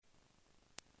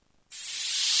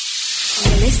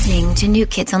listening to New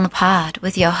Kids on the Pod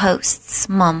with your hosts,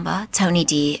 Mamba, Tony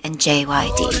D, and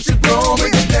JYD.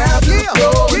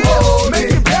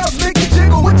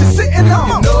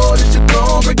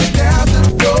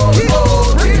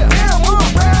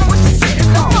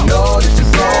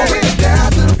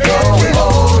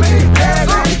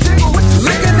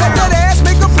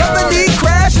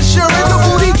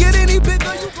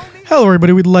 Hello,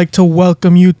 everybody. We'd like to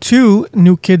welcome you to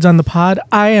New Kids on the Pod.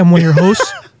 I am one of your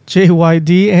hosts,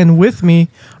 JYD, and with me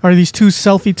are these two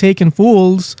selfie-taking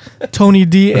fools, Tony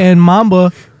D and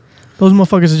Mamba. Those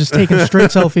motherfuckers are just taking straight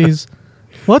selfies.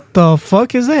 What the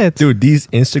fuck is that? Dude, these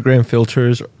Instagram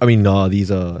filters, these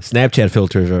Snapchat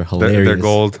filters are hilarious. They're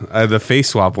gold. The face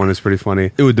swap one is pretty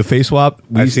funny. Dude, the face swap.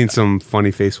 I've seen some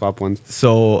funny face swap ones.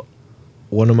 So,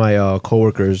 one of my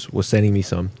coworkers was sending me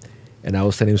some, and I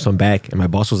was sending him some back, and my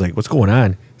boss was like, "What's going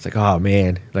on?" It's like, "Oh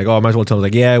man, I might as well tell him."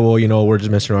 Like, "Yeah, well, we're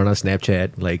just messing around on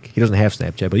Snapchat." Like, he doesn't have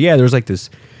Snapchat, but yeah, there's like this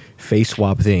face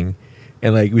swap thing,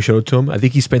 and like we showed it to him. I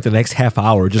think he spent the next half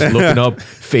hour just looking up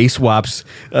face swaps.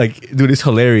 Like, dude, it's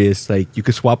hilarious. Like, you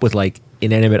could swap with like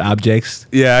inanimate objects.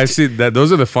 Yeah, I see that.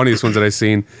 Those are the funniest ones that I've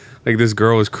seen. Like, this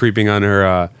girl was creeping on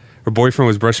her boyfriend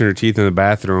was brushing her teeth in the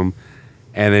bathroom,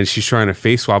 and then she's trying to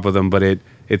face swap with him, but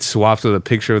it swaps with a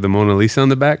picture of the Mona Lisa on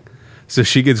the back. So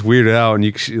she gets weirded out,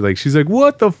 and she's like,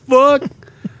 "What the fuck?"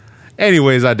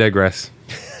 Anyways, I digress.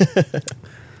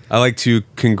 I like to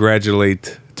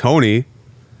congratulate Tony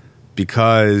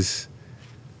because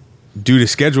due to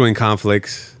scheduling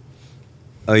conflicts,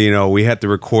 we had to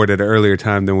record at an earlier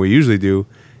time than we usually do,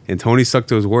 and Tony stuck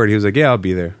to his word. He was like, "Yeah, I'll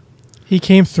be there." He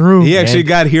came through. He actually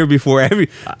got here before I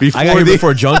got here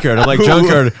before Junkyard. I'm like,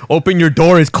 "Junkyard, open your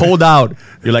door. It's cold out."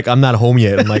 You're like, "I'm not home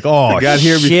yet." I'm like, "Oh, I got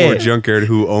here shit." before Junkyard,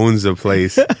 who owns the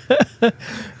place.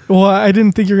 Well, I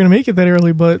didn't think you were going to make it that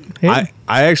early, but hey.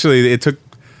 I actually, it took,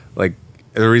 like,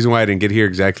 the reason why I didn't get here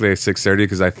exactly at 6:30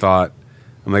 because I thought,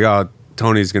 I'm like, oh,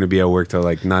 Tony's going to be at work till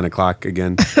like 9 o'clock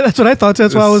again. That's what I thought.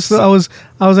 That's why I was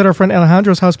at our friend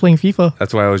Alejandro's house playing FIFA.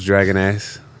 That's why I was dragging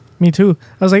ass. Me too.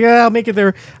 I was like, yeah, I'll make it there.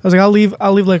 I was like, I'll leave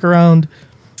like around,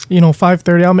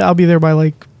 5:30. I'll be there by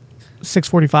like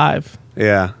 6:45.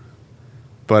 Yeah.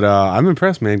 But I'm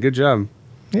impressed, man. Good job.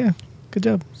 Yeah, good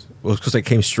job. Well, it's because I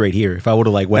came straight here. If I would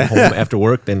have like went home after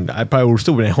work, then I probably would have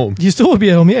still been at home. You still would be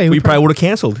at home, yeah. We probably would have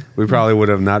canceled. We probably would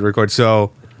have not recorded.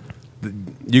 So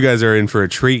you guys are in for a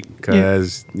treat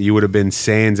because you would have been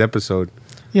Sans episode.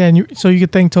 Yeah, and so you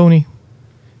could thank Tony.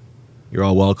 You're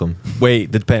all welcome. Wait.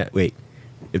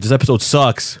 If this episode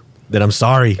sucks, then I'm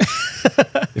sorry.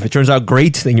 If it turns out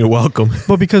great, then you're welcome.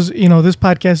 But because, this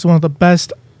podcast is one of the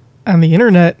best on the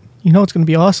internet, it's going to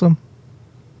be awesome.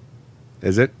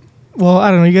 Is it? Well,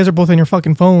 I don't know. You guys are both on your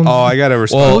fucking phones. Oh, I got to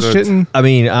respond. Bullshitting.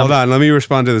 Hold on. Let me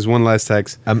respond to this one last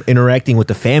text. I'm interacting with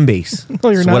the fan base. No,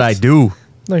 you're That's not. what I do.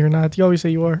 No, you're not. You always say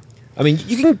you are. I mean,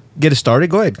 you can get us started.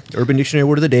 Go ahead. Urban Dictionary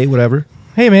word of the day, whatever.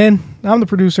 Hey, man. I'm the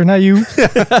producer, not you.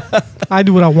 I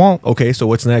do what I want. Okay, so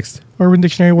what's next? Urban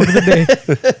Dictionary word of the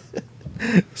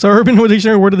day. So, Urban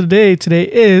Dictionary word of the day today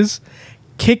is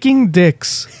kicking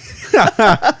dicks.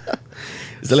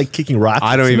 Is that like kicking rocks?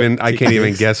 I can't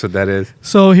even guess what that is.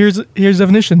 So here's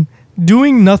definition: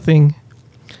 doing nothing,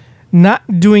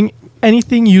 not doing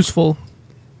anything useful.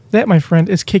 That, my friend,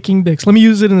 is kicking dicks. Let me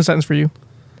use it in a sentence for you.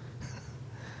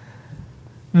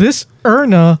 This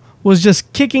Erna was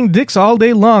just kicking dicks all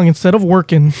day long instead of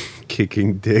working.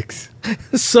 Kicking dicks.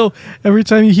 So every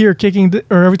time you hear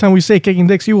or every time we say kicking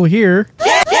dicks, you will hear.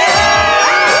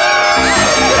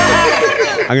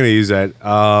 I'm gonna use that.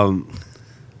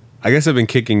 I guess I've been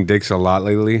kicking dicks a lot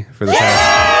lately for the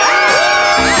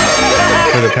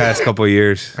past couple of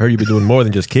years. I heard you've been doing more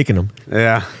than just kicking them.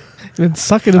 Yeah, You've been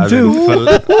sucking them too.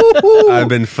 I've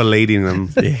been filleting them.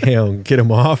 Damn, get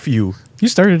them off you. You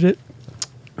started it.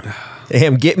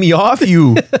 Damn, get me off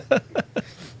you.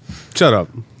 Shut up.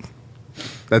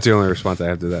 That's the only response I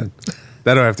have to that.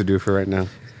 That I have to do for right now.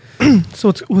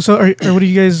 So what are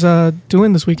you guys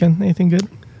doing this weekend? Anything good?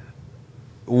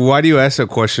 Why do you ask that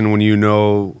question when you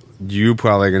know you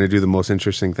probably are going to do the most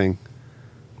interesting thing?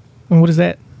 And what is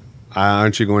that?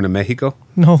 Aren't you going to Mexico?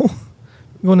 No,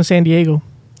 I'm going to San Diego.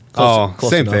 Close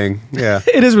same enough. thing. Yeah.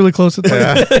 It is really close. It's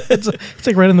like, it's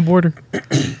like right on the border.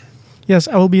 Yes,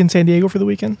 I will be in San Diego for the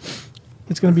weekend.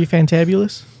 It's going to be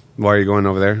fantabulous. Why are you going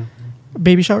over there?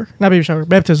 Baby shower? Not baby shower.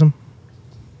 Baptism.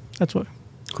 That's what.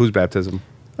 Whose baptism?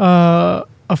 A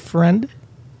friend.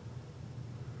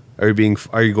 Are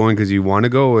you going because you want to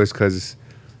go, or is because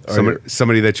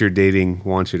somebody that you're dating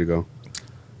wants you to go?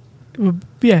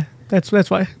 Yeah, that's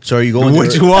why. So are you going?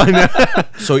 Which one?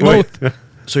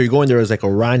 So you're going there as like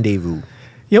a rendezvous.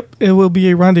 Yep, it will be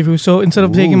a rendezvous. So instead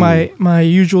of taking Ooh. my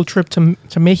usual trip to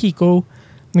Mexico, I'm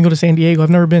gonna go to San Diego. I've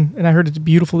never been, and I heard it's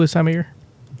beautiful this time of year.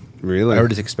 Really? I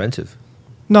heard it's expensive.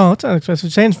 No, it's not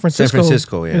expensive. San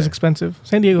Francisco, yeah. is expensive.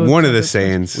 San Diego. One of the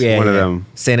expensive. Saiyans. One of them.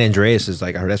 San Andreas is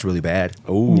like, I heard that's really bad.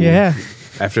 Oh. Yeah.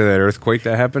 After that earthquake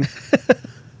that happened.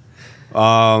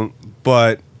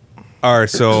 But all right.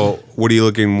 So, what are you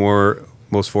looking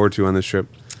most forward to on this trip?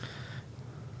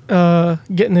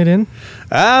 Getting it in.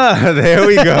 Ah, there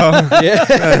we go.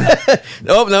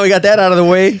 Oh, now we got that out of the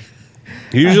way.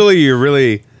 Usually, you're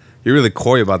really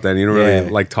coy about that. And you don't really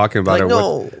Yeah. like talking about Like, it.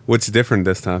 no. What's different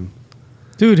this time?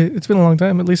 Dude, it's been a long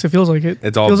time. At least it feels like it.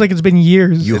 It's all- feels like it's been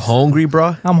years. You hungry,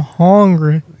 bro? I'm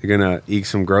hungry. You're gonna eat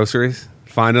some groceries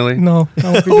finally. No,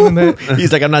 I won't be doing that.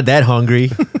 He's like, I'm not that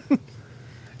hungry.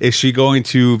 Is she going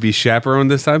to be chaperoned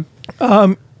this time?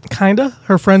 Kinda.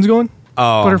 Her friend's going,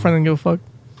 Oh, but her friend didn't give a fuck.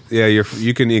 yeah.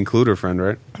 You can include her friend,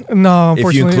 right? No, If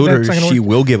unfortunately, you include her, that's not gonna she work.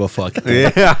 will give a fuck.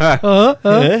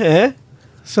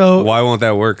 So, Why won't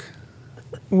that work?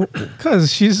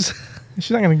 because she's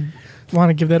not gonna want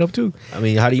to give that up too. I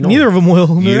mean, how do you know? Neither of them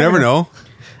will. You never know.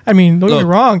 I mean, don't get me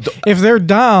Look, wrong. If they're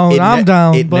down, I'm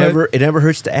down. It but never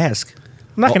hurts to ask.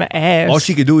 I'm not gonna ask. All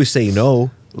she could do is say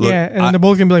no. Look, yeah, and they're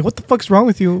both gonna be like, "What the fuck's wrong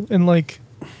with you?" And like,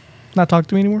 not talk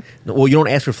to me anymore. well, you don't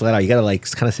ask her flat out. You gotta like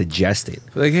kind of suggest it.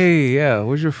 Like, hey, yeah,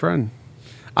 where's your friend?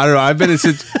 I don't know. I've been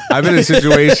in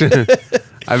situation.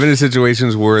 I've been in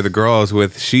situations where the girl I was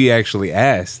with, she actually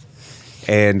asked,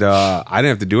 and I didn't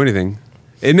have to do anything.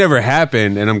 It never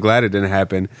happened, and I'm glad it didn't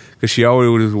happen because she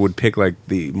always would pick like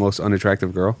the most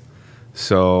unattractive girl.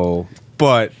 So,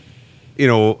 but you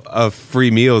know, a free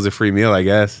meal is a free meal, I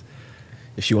guess.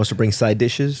 If she wants to bring side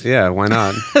dishes, Yeah, why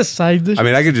not? Side dish. I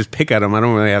mean, I could just pick at them. I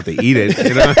don't really have to eat it.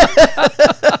 You know?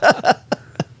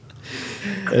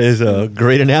 is a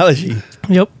great analogy.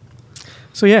 Yep.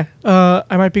 So yeah,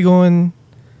 I might be going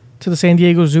to the San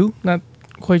Diego Zoo. Not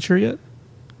quite sure yet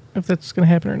if that's gonna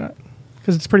happen or not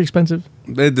because it's pretty expensive.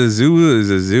 The zoo is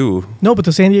a zoo. No, but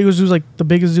the San Diego Zoo is like the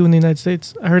biggest zoo in the United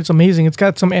States. I heard it's amazing. It's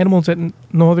got some animals that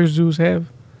no other zoos have.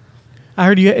 I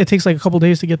heard it takes like a couple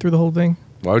days to get through the whole thing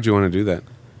Why would you want to do that?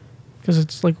 because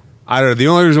it's like I don't know. The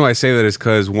only reason why I say that is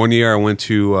because one year I went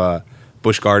to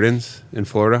Busch Gardens in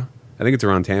Florida. I think it's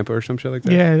around Tampa or some shit like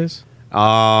that. yeah, it is.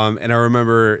 And I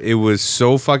remember it was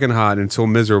so fucking hot and so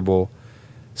miserable.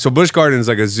 So Busch Gardens is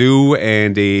like a zoo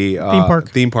and a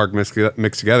theme park mixed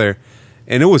together,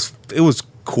 and it was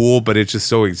cool, but it's just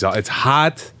so exhausting. It's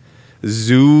hot.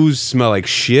 Zoos smell like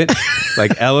shit,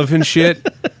 like elephant shit.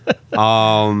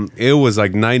 It was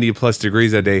like 90 plus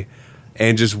degrees that day,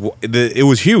 and just it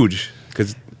was huge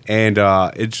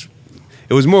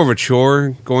it was more of a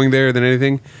chore going there than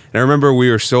anything. And I remember we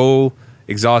were so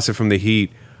exhausted from the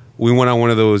heat. We went on one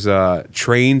of those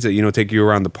trains that take you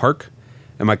around the park.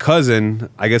 And my cousin,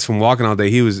 I guess from walking all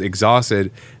day, he was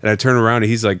exhausted. And I turned around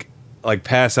and he's like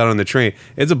passed out on the train.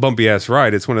 It's a bumpy ass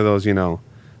ride. It's one of those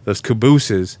those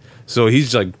cabooses. So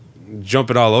he's like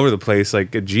jumping all over the place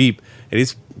like a Jeep, and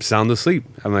he's sound asleep.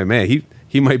 I'm like, man,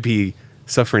 he might be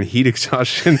suffering heat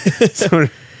exhaustion. So,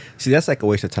 See, that's like a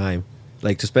waste of time.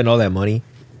 Like to spend all that money.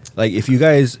 Like if you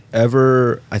guys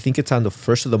ever, I think it's on the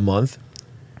first of the month,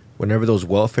 whenever those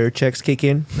welfare checks kick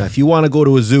in. Now, if you want to go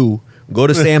to a zoo, go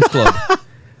to Sam's Club.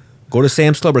 Go to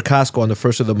Sam's Club or Costco on the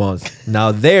first of the month.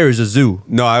 Now there's a zoo.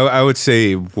 no, I would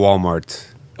say Walmart.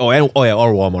 Oh yeah,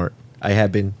 or Walmart. I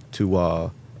have been to,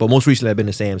 but most recently I've been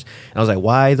to Sam's, and I was like,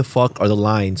 why the fuck are the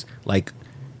lines like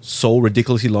so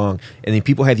ridiculously long? And then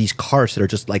people have these carts that are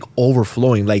just like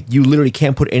overflowing. Like you literally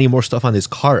can't put any more stuff on this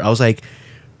cart. I was like,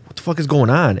 what the fuck is going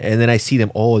on? And then I see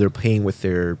them. Oh, they're paying with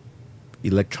their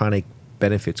electronic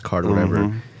benefits card or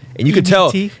whatever. And you could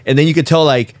tell, EBT? and then you could tell,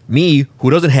 like me, who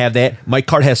doesn't have that, my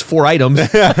cart has 4 items,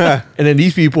 and then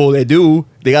these people that do,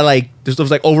 they got like their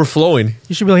stuff's like overflowing.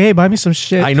 You should be like, hey, buy me some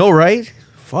shit. I know, right?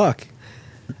 Fuck.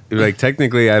 You're like,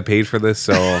 technically, I paid for this,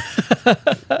 so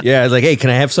Yeah, it's like, hey, can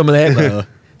I have some of that?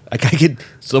 I can get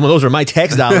some of those are my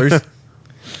tax dollars.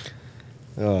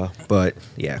 But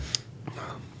yeah,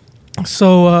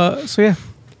 So yeah,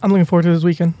 I'm looking forward to this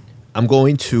weekend. I'm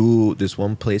going to this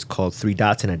one place called Three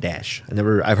Dots and a Dash.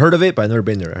 I've heard of it, but I've never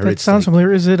been there. I heard That it's sounds like,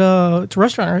 familiar. Is it it's a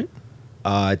restaurant, right?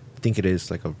 I think it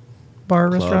is like a Bar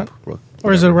club, restaurant, or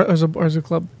or is it whatever. or is it a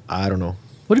club? I don't know.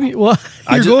 What do you mean? Well,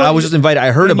 I was just invited.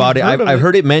 I heard When you about it. heard of I've it.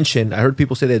 heard it mentioned. I heard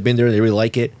people say they've been there and they really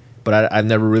like it, but I've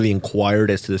never really inquired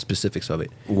as to the specifics of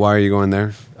it. why are you going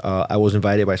there? I was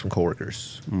invited by some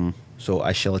coworkers, so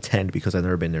I shall attend because I've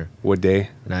never been there, What day?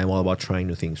 and I'm all about trying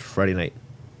new things. Friday night.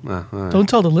 All right. Don't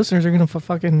tell the listeners; they're gonna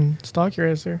fucking stalk your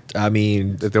ass there. I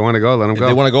mean, If they want to go, let them if go.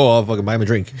 they want to go, I'll fucking buy them a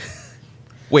drink.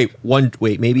 Wait,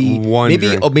 maybe One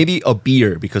drink. maybe a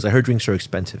beer because I heard drinks are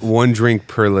expensive. One drink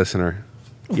per listener.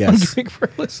 Yes. One drink per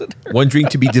listener. One drink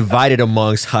to be divided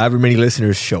amongst however many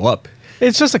listeners show up.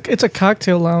 It's a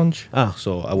cocktail lounge. Ah,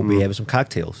 so I will be having some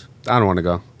cocktails. I don't want to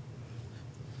go.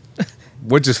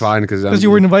 Which is fine because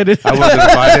You weren't invited. I wasn't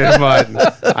invited,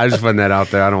 but I just putting that out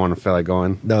there. I don't want to feel like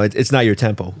going. No, it's not your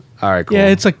tempo. All right, cool.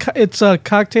 Yeah, it's a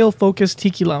cocktail focused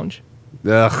tiki lounge.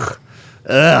 Ugh.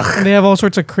 And they have all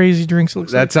sorts of crazy drinks. It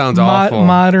looks That like. sounds awful.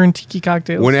 Modern tiki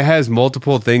cocktails. When it has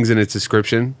multiple things in its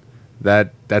description,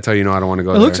 that's how you know I don't want to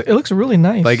go there. it looks really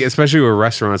nice. Like especially with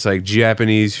restaurants like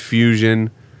Japanese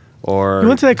fusion or you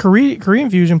went to that Korean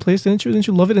fusion place, didn't you? Didn't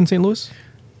you love it in St. Louis?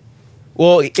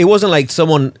 Well, it wasn't like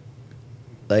someone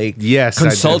like Yes, I did.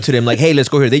 consulted him like, hey, let's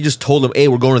go here. They just told him, hey,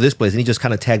 we're going to this place, and he just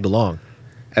kind of tagged along.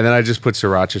 and then I just put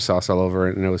sriracha sauce all over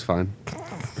it and it was fine.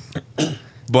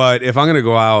 But if I'm gonna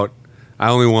go out, I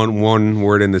only want one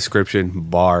word in the description: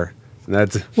 bar. And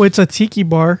that's Well, it's a tiki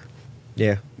bar,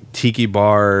 Yeah. tiki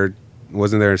bar.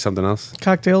 Wasn't there something else?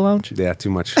 cocktail lounge. Yeah, too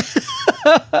much.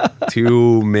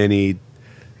 Too many,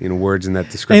 words in that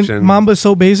description. And Mamba's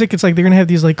so basic. It's like they're gonna have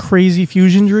these like crazy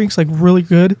fusion drinks, like really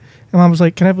good. And Mamba's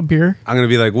like, "Can I have a beer?" I'm gonna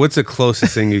be like, what's the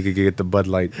closest thing you could get to Bud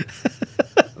Light?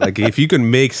 Like, if you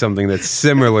can make something that's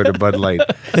similar to Bud Light,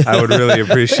 I would really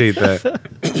appreciate that.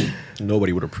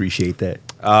 Nobody would appreciate that.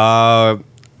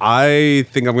 I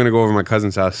think I'm gonna go over to my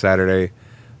cousin's house Saturday.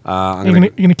 You're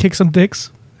gonna kick some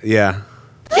dicks. Yeah.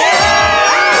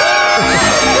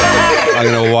 I'm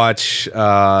gonna watch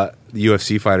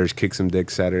UFC fighters kick some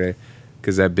dicks Saturday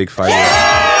because that big fight.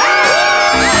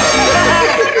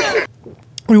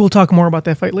 We will talk more about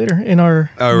that fight later in our.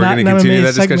 Oh, we're not- gonna not continue MMA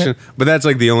that segment. discussion, but that's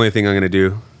like the only thing I'm gonna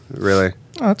do, really.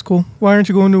 Oh, that's cool. Why aren't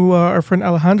you going to our friend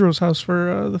Alejandro's house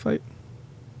for the fight?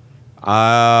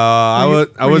 I Were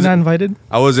you was not invited.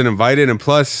 I wasn't invited, and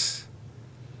plus,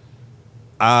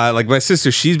 like my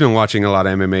sister, she's been watching a lot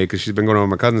of MMA because she's been going over to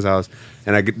my cousin's house,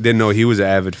 and I didn't know he was an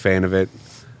avid fan of it.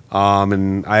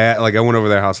 And I went over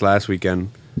their house last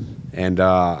weekend, and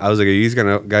I was like, "Are you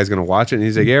guys gonna watch it?" And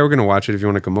he's like, "Yeah, we're gonna watch it if you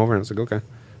want to come over." And I was like, "Okay."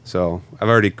 So I've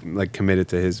already committed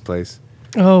to his place.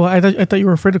 Oh, I thought you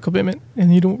were afraid of commitment,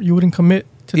 and you wouldn't commit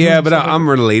to. Yeah, doing but stuff like I'm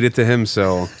related to him,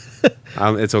 so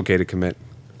it's okay to commit.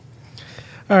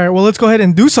 All right, well, let's go ahead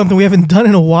and do something we haven't done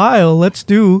in a while. Let's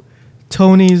do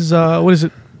Tony's, what is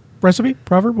it, recipe?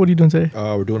 Proverb? What are you doing today?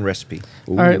 We're doing recipe.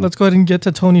 All right, let's go ahead and get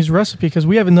to Tony's recipe because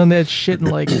we haven't done that shit in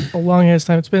like a long ass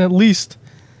time. It's been at least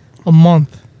a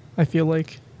month, I feel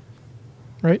like.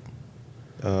 Right?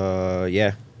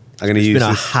 Yeah. I'm gonna It's use been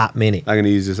a this. hot minute. I'm gonna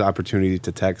use this opportunity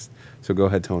to text. So go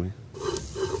ahead, Tony.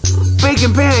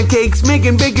 Baking pancakes,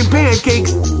 making bacon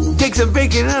pancakes. Take some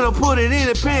bacon and I'll put it in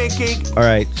a pancake. All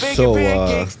right, Bacon so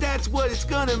pancakes, that's what it's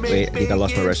gonna make. wait, I think I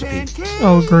lost my Bacon recipe. pancakes.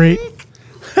 Oh, great.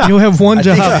 You'll have one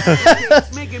job.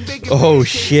 Making bacon Oh pancakes.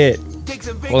 shit! Take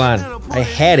some bacon Hold on. and I'll put I it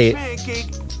had in a it.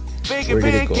 pancake. Bacon Where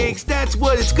did it go? pancakes, that's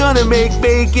what it's gonna make.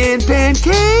 Bacon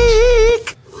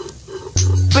pancake.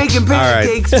 Bacon right,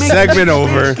 pancakes. segment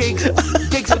over.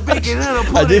 Take some bacon and I'll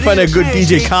put I did it find in a good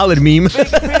DJ pancake. Khaled meme Bacon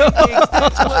pancakes,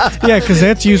 that's what Yeah, because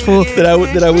that's useful. that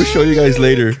I will show you guys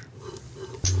later.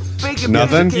 bacon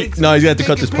Nothing? pancakes. No, you have to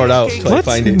cut this part out till I What?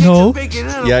 find it. No.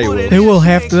 Yeah, you will. They will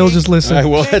have to. They'll just listen. I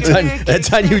will. That's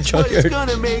on you, Junkyard.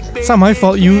 It's not my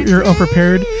fault. You're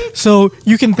unprepared. So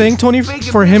you can thank Tony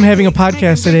for him having a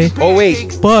podcast today, Oh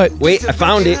wait, but wait! I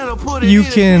found it. you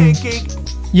can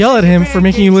yell at him for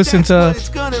making you listen to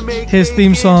his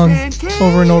theme song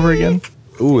over and over again.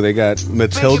 Ooh, they got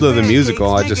Matilda the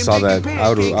musical. I just saw that.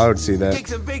 I would see that.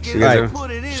 You guys All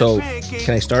right. So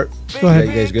can I start? Go ahead.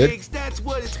 You guys good?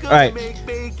 All right.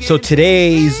 So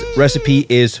today's recipe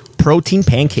is protein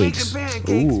pancakes,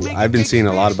 Ooh, I've been seeing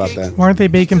a lot about that. Why aren't they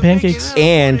bacon pancakes?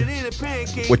 and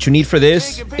what you need for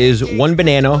this is 1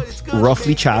 banana,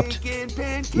 roughly chopped,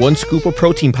 1 scoop of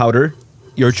protein powder,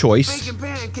 your choice,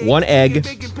 1 egg,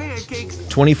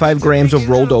 25 grams of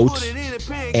rolled oats,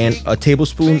 and a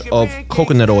tablespoon of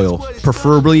coconut oil,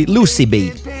 preferably Lucy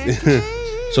B.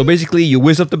 So basically, you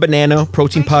whiz up the banana,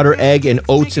 protein powder, egg, and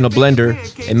oats in a blender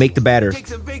and make the batter.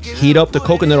 Heat up the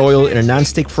coconut oil in a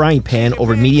non-stick frying pan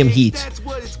over medium heat.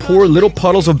 Pour little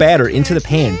puddles of batter into the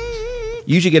pan.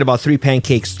 You usually get about 3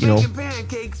 pancakes,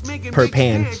 per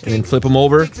pan, and then flip them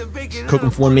over, cook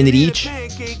them for 1 minute each,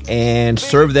 and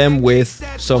serve them with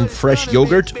some fresh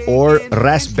yogurt or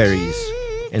raspberries.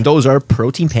 And those are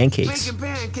protein pancakes.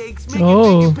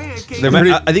 Oh, They're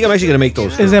pretty, I think I'm actually gonna make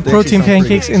those. is that They actually protein sound pretty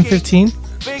pancakes in 15? good.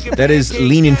 That is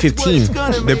lean in 15.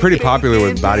 they're pretty popular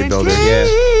with bodybuilders.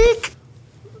 Yeah.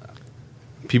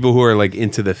 People who are like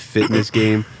into the fitness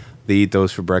game, they eat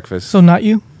those for breakfast. So not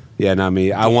you? Yeah, not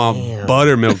me. I want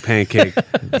buttermilk pancake.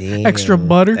 Damn. Extra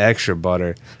butter. Extra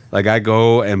butter. Like I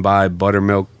go and buy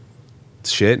buttermilk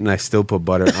shit, and I still put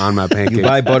butter on my pancake. You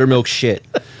buy buttermilk shit.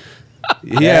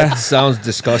 Yeah, That sounds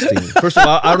disgusting. First of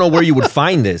all, I don't know where you would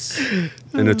find this.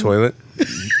 in the toilet.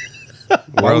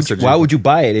 Why would you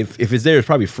buy it? If it's there, it's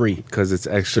probably free. Because it's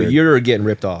So extra. you're getting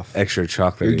ripped off. extra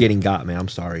chocolate. You're getting got, man. I'm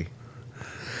sorry.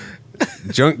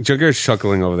 Junker's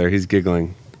chuckling over there. He's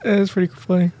giggling. It's pretty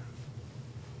funny.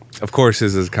 Of course,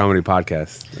 this is a comedy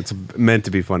podcast. It's meant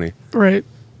to be funny. Right.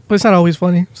 But it's not always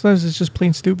funny. Sometimes it's just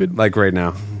plain stupid. Like right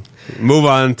now. Move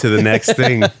on to the next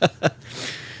thing.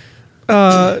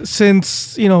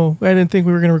 Since, I didn't think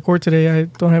we were going to record today, I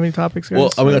don't have any topics. Guys. Well,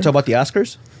 are we going to talk about the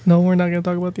Oscars? No, we're not going to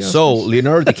talk about the Oscars. So,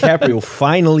 Leonardo DiCaprio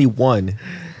finally won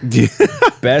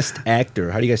Best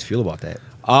Actor. How do you guys feel about that?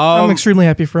 I'm extremely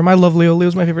happy for him. I love Leo.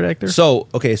 Leo's my favorite actor. So,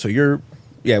 okay, so I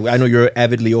know you're an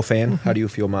avid Leo fan. How do you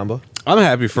feel, Mamba? I'm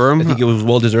happy for him. I think it was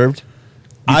well deserved.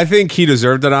 I think he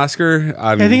deserved an Oscar.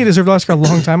 I think he deserved an Oscar a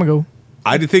long time ago.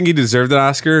 I did think he deserved an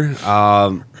Oscar,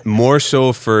 more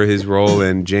so for his role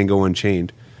in Django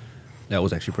Unchained. That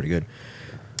was actually pretty good.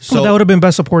 So that would have been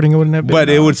best supporting. It wouldn't have been. But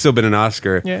it would still been an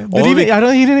Oscar. Yeah, but he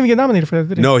didn't even get nominated for that.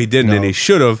 Did he? No, he didn't, No. and he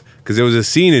should have, because there was a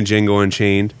scene in Django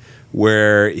Unchained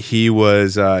where he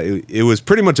was. It was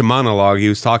pretty much a monologue. He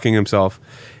was talking himself,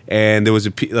 and there was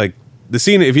the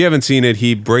scene. If you haven't seen it,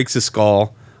 he breaks a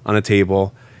skull on a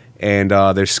table, and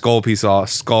there's skull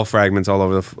fragments all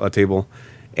over the table.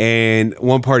 And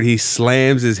one part, he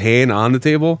slams his hand on the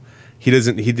table. He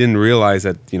didn't realize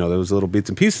that there was little bits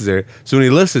and pieces there. So when he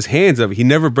lifts his hands up, he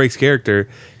never breaks character.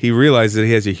 He realizes that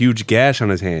he has a huge gash on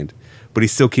his hand, but he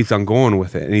still keeps on going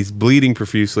with it, and he's bleeding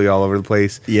profusely all over the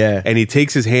place. Yeah. And he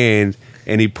takes his hand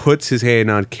and he puts his hand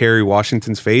on Kerry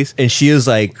Washington's face. And she is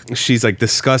like, She's like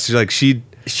disgusted.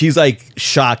 she's like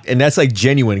shocked, and that's like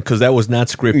genuine because that was not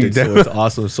scripted. So it's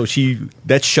awesome. So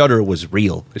that shudder was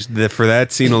real. For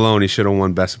that scene alone, he should have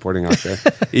won Best Supporting Actor.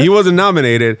 He wasn't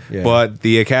nominated, Yeah. but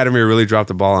the Academy really dropped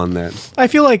the ball on that. I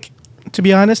feel like, to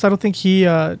be honest, I don't think he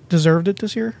deserved it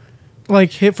this year.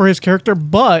 Like, hit for his character,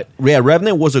 but Yeah,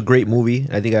 Revenant was a great movie.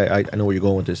 I think I know where you're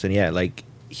going with this, and yeah, like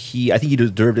I think he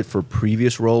deserved it for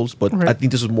previous roles, but Right. I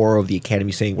think this is more of the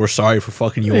Academy saying we're sorry for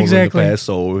fucking you Exactly. over in the past.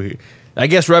 So I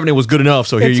guess Revenant was good enough.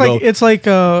 So here it's you like go. it's like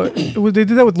they did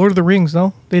that with Lord of the Rings.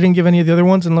 No, they didn't give any of the other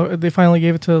ones, and they finally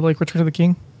gave it to like Return of the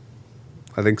King.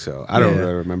 I think so. I don't Yeah.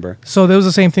 really remember. So that was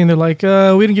the same thing. They're like, we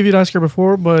didn't give you an Oscar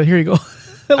before, but here you go.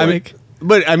 Like,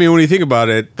 I mean, when you think about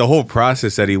it, the whole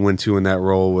process that he went to in that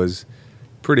role was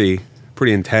pretty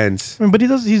intense. I mean, but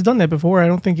he's done that before. I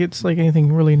don't think it's like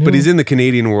anything really new. But he's in the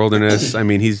Canadian wilderness. I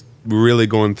mean, he's really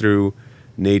going through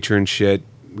nature and shit,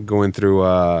 going through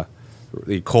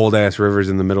the cold ass rivers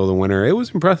in the middle of the winter. It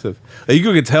was impressive. Like,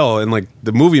 you could tell, and like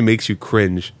the movie makes you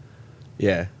cringe.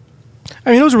 Yeah.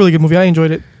 I mean, it was a really good movie. I enjoyed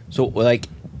it. So like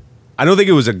I don't think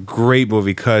it was a great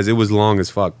movie because it was long as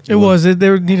fuck. It was.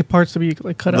 There needed parts to be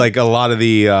like cut out. Like a lot of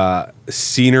the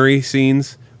scenery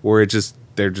scenes where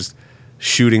they're just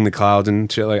shooting the clouds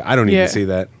and shit. Like I don't need Yeah. to see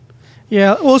that.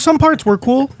 Yeah. Well, some parts were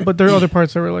cool, but there are other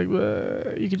parts that were like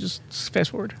you could just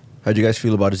fast forward. how'd you guys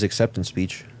feel about his acceptance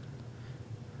speech?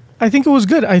 I think it was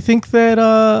good. I think that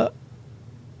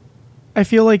I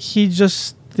feel like he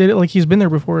just did it like he's been there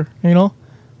before. I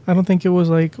don't think it was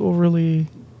like overly.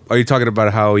 Are you talking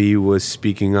about how he was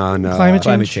speaking on Climate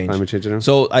change? Climate change. you know?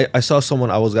 So I saw someone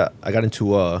I got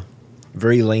into a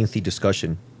very lengthy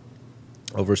discussion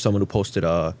over someone who posted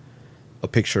a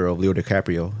picture of Leo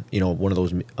DiCaprio, one of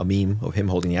those a meme of him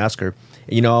holding the Oscar.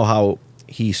 And you know how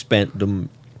he spent the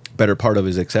better part of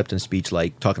his acceptance speech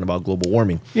like talking about global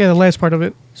warming. Yeah, the last part of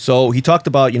it. So he talked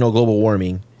about global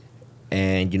warming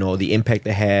and the impact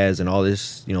it has and all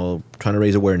this, trying to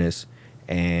raise awareness,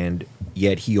 and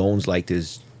yet he owns like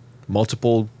this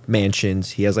multiple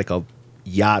mansions. He has like a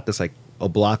yacht that's like a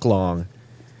block long.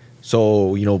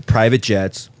 So, private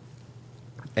jets.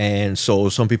 And so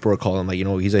some people are calling him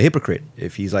like, he's a hypocrite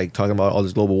if he's like talking about all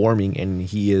this global warming and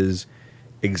he is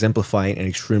exemplifying an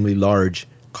extremely large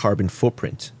carbon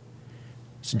footprint.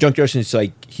 So Junkyard, since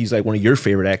he's like one of your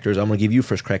favorite actors, I'm gonna give you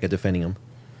first crack at defending him.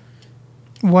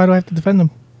 Why do I have to defend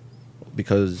him?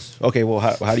 Because okay, well,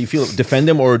 how do you feel? Defend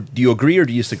him, or do you agree or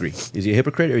do you disagree? Is he a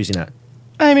hypocrite or is he not?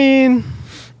 I mean,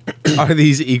 Are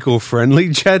these eco-friendly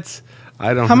jets?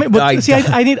 I don't how many? But, see,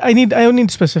 I don't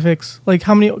need specifics. Like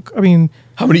how many? I mean,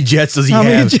 How many jets does he How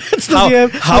have? many jets does he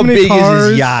have? How How many big is cars?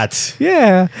 his yacht?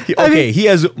 yeah. I mean, He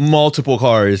has multiple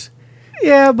cars.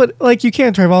 Yeah, but like you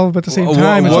can't drive all of them at the same Well,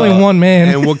 time. It's what- only one man.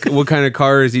 And what kind of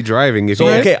car is he driving? If So,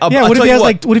 he, okay, yeah. I'll What if tell he you has what.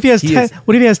 like? What if he has He 10? is-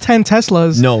 What if he has 10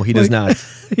 Teslas? No, he does Like, not.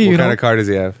 You what know? kind of car does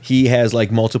he have? He has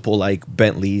like multiple like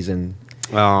Bentleys and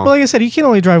Oh, But like I said, you can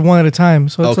only drive one at a time.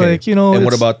 So it's like And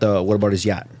what it's- about his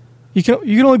yacht? you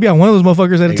can only be on one of those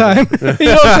motherfuckers at a time. You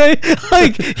know what I'm saying?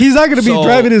 Like he's not going to be So,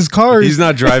 driving his cars. he's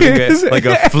not driving like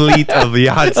a fleet of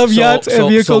yachts. Of yachts and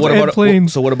vehicles what and about,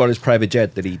 planes. So what about his private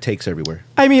jet that he takes everywhere?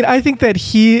 I mean, I think that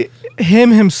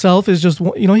himself is just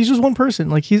he's just one person.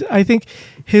 Like I think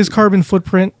his carbon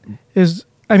footprint is.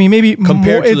 I mean, maybe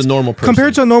Compared to the it's- normal person.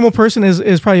 Compared to a normal person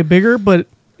is probably bigger, but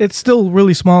it's still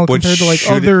really small But compared to like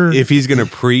should- other. if he's gonna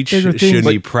preach, bigger things. shouldn't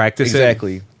he But- practice it?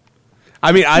 Exactly.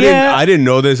 I mean, I Yeah. didn't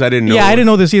know this. I didn't know. Yeah, I didn't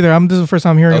know this either. This is the first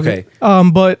time hearing Okay. of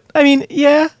it. But I mean,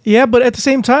 yeah, but at the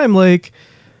same time, like,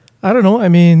 I don't know. I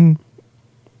mean,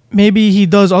 maybe he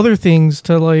does other things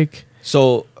to like,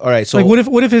 So all right. So like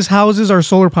what if his houses are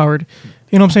solar powered?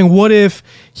 You know what I'm saying? What if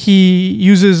he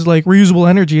uses like reusable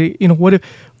energy? You know, what if?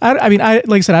 I mean, like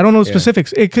I said, I don't know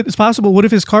specifics. It's possible. What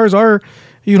if his cars are,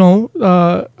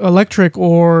 electric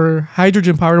or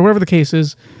hydrogen powered or whatever the case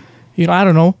is? You know, I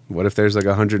don't know. What if there's like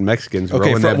 100 Mexicans Okay,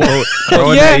 rowing from- that boat?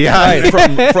 Rowing Yeah. that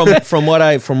yacht? right, from what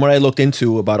I looked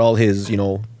into about all his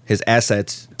his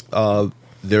assets,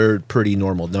 they're pretty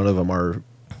normal. None of them are.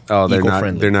 Oh, they're not.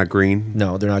 eco-friendly. They're not green.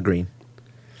 No, they're not green.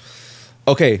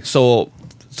 Okay, so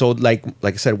like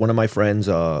I said, one of my friends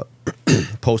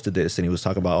posted this, and he was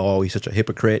talking about, oh, he's such a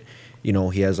hypocrite. You know,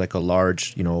 he has like a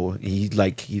large,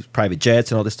 he's private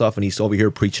jets and all this stuff, and he's over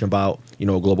here preaching about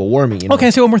global warming. You know? Oh, can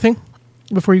I say one more thing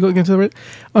before you go into it?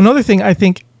 Another thing, I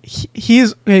think he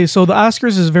is. Okay, so the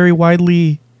Oscars is very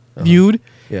widely viewed,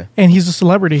 Yeah. and he's a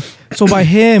celebrity. So by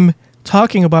him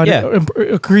talking about Yeah. it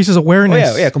increases Oh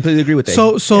awareness. yeah, completely agree with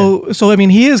that. So I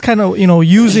mean, he is kind of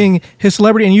using his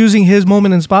celebrity and using his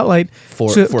moment in spotlight For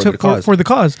the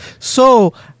cause.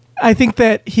 So I think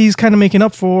that he's kind of making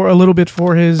up for a little bit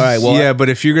for his. All right, well, yeah, but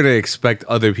if you're gonna expect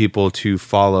other people to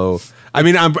follow, I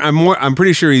mean, I'm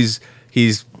pretty sure he's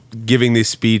giving this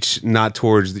speech not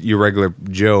towards your regular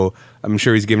Joe. I'm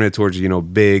sure he's giving it towards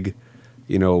big,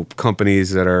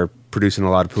 companies that are producing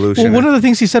a lot of pollution. Well, one of the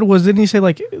things he said was, didn't he say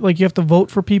like you have to vote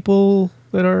for people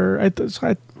that are? I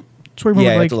swear I remember, yeah, you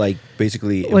have like, to like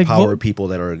basically like empower vote- people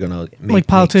that are gonna like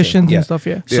politicians change. and stuff.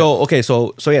 Yeah. So okay,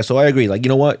 so I agree. Like, you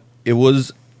know what?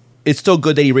 It's still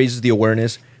good that he raises the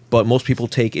awareness, but most people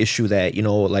take issue that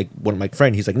like one of my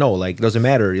friend, he's like, no, like it doesn't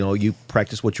matter. You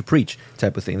practice what you preach,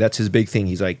 type of thing. That's his big thing.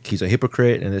 He's like, he's a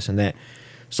hypocrite and this and that.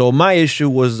 So my issue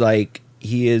was like,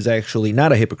 he is actually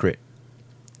not a hypocrite,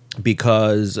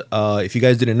 because if you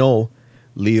guys didn't know,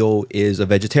 Leo is a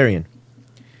vegetarian.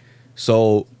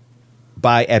 So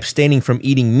by abstaining from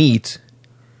eating meat,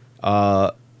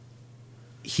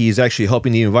 he's actually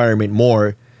helping the environment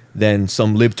more than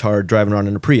some libtard driving around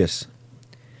in a Prius.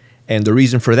 And the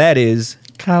reason for that is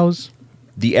Cows.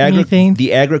 the Methane.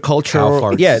 the agricultural,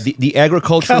 Cow farts. yeah, the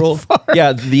agricultural, Cow farts.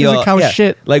 yeah, the It's a cow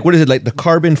shit. Like, what is it, like the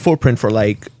carbon footprint for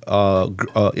like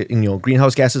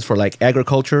greenhouse gases for like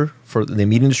agriculture for the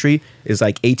meat industry is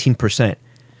like 18%,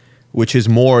 which is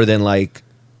more than like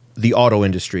the auto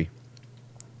industry.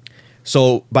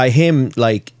 So by him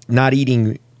like not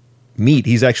eating meat,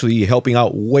 he's actually helping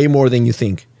out way more than you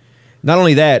think. Not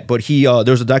only that, but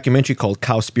there's a documentary called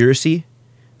Cowspiracy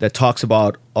that talks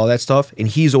about all that stuff, and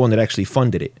he's the one that actually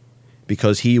funded it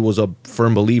because he was a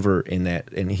firm believer in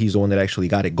that, and he's the one that actually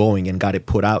got it going and got it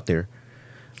put out there.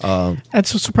 That's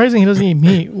so surprising. He doesn't eat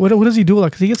meat. What does he do?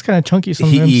 Like, because he gets kind of chunky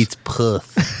sometimes.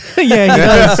 puff. Yeah, he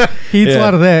does. He eats a Yeah.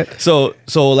 lot of that. So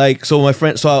my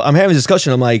friend, so I'm having a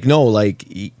discussion. I'm like, no, like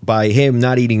by him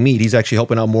not eating meat, he's actually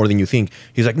helping out more than you think.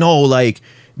 He's like, no, like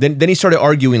then he started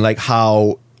arguing like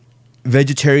how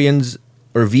vegetarians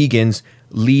or vegans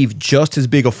leave just as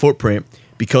big a footprint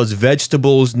because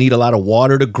vegetables need a lot of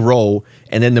water to grow,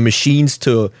 and then the machines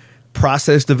to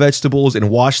process the vegetables and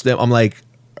wash them. I'm like,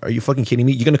 are you fucking kidding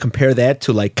me? You're gonna compare that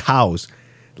to like cows?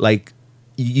 Like,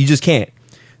 you just can't.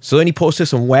 So then he posted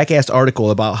some whack ass article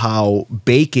about how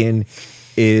bacon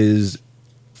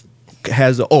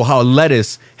how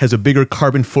lettuce has a bigger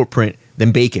carbon footprint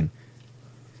than bacon.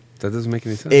 That doesn't make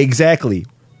any sense. Exactly.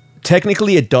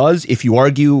 Technically, it does if you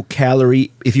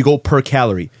if you go per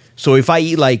calorie. So if I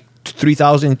eat like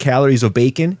 3,000 calories of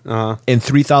bacon and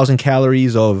 3,000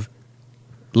 calories of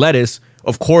lettuce,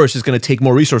 of course, it's going to take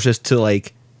more resources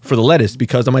for the lettuce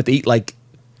because I'm going to have to eat like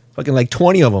fucking like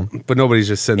 20 of them. But nobody's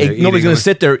just sitting there. Nobody's eating going them. to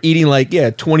sit there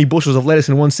eating 20 bushels of lettuce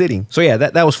in one sitting. So yeah,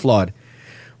 that was flawed.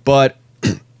 But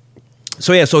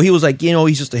so he was like,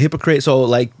 he's just a hypocrite. So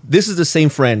like, this is the same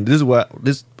friend. This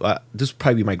is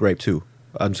probably my gripe too.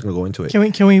 I'm just gonna go into it.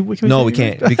 Can we No, we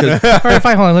can't because All right,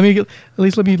 fine. Hold on. Let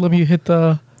me hit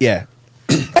the. yeah.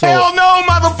 Hell no,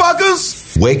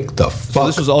 motherfuckers! Wake the fuck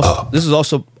This is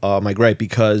also my gripe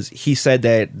because he said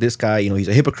that this guy, you know, he's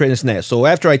a hypocrite and this and that. So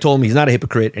after I told him he's not a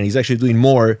hypocrite and he's actually doing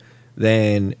more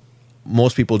than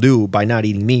most people do by not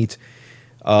eating meat,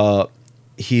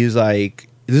 he's like,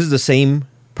 this is the same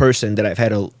person that I've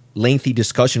had a lengthy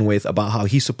discussion with about how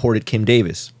he supported Kim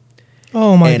Davis.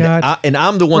 Oh my god! And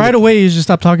I'm the one right away. You just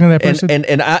stop talking to that person.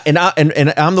 and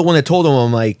I'm the one that told him,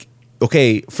 I'm like,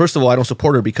 okay, first of all, I don't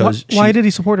support her because why did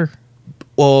he support her?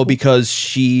 Well, because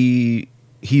he's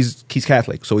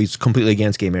Catholic, so he's completely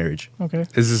against gay marriage. Okay.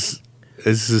 Is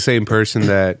this the same person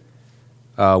that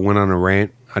went on a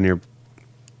rant on your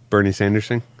Bernie Sanders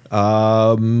thing?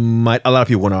 A lot of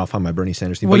people went off on my Bernie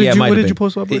Sanders thing. What But did yeah, you, it might what have did you been.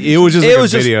 post about Bernie? It was just like It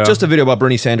was a video. just a video about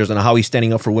Bernie Sanders and how he's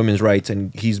standing up for women's rights,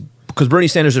 and because Bernie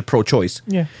Sanders is pro-choice.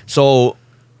 Yeah. So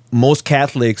most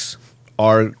Catholics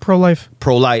are Pro-life.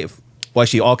 pro-life. Well,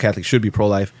 actually, all Catholics should be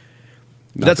pro-life.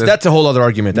 Not That's a whole other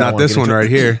argument. that I not don't wanna this get one into. right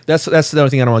here. That's the other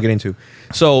thing I don't want to get into.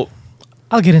 So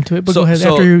I'll get into it, but go ahead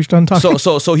after you're done talking.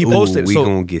 So he posted. We so,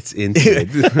 gonna get into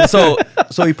it.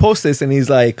 so he posts this and he's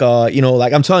like,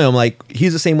 like I'm telling him, like,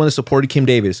 he's the same one that supported Kim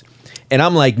Davis. And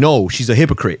I'm like, no, she's a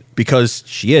hypocrite because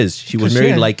she is. She was Because she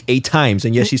married is. like 8 times,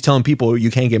 and yet she's telling people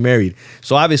you can't get married.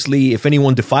 So obviously, if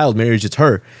anyone defiled marriage, it's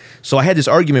her. So I had this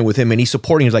argument with him, and he's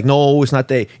supporting. He's like, no, it's not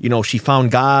that. You know, she found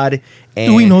God. And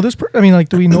do we know this? I mean, like,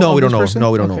 do we know? No, we don't this know. person?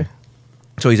 No, we don't Okay. know.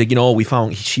 So he's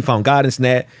like, she found God and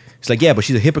that. It's like, yeah, but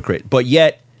she's a hypocrite. But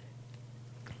yet,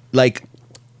 like,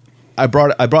 I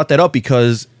brought that up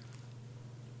because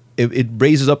it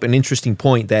raises up an interesting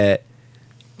point that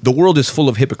the world is full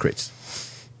of hypocrites,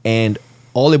 and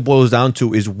all it boils down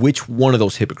to is which one of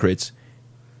those hypocrites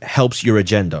helps your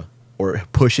agenda or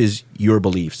pushes your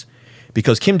beliefs.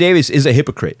 Because Kim Davis is a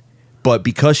hypocrite, but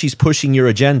because she's pushing your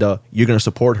agenda, you're going to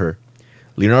support her.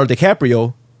 Leonardo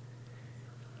DiCaprio,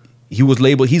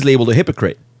 he's labeled a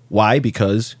hypocrite. Why?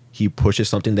 Because he pushes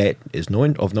something that is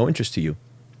of no interest to you.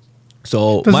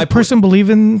 So Does this person believe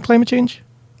in climate change?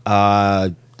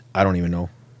 I don't even know.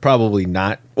 Probably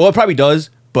not. Well, it probably does,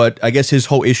 but I guess his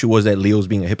whole issue was that Leo's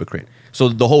being a hypocrite. So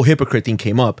the whole hypocrite thing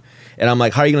came up, and I'm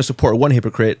like, how are you going to support one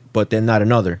hypocrite but then not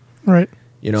another? Right.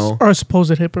 You know? Or a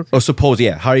supposed hypocrite. Or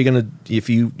how are you going to, if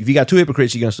you got 2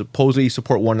 hypocrites, you're going to supposedly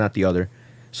support one, not the other.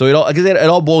 So it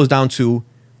all boils down to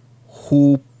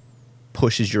who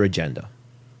pushes your agenda.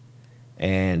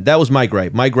 And that was my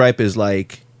gripe. My gripe is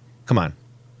like, come on.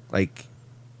 Like,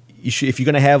 if you're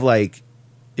going to have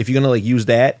if you're going to use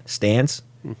that stance,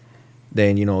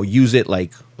 then, use it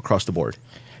across the board.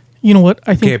 You know what?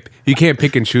 I think You can't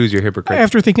pick and choose your hypocrite.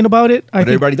 after thinking about it, But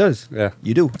everybody does. Yeah.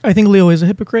 You do. I think Leo is a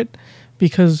hypocrite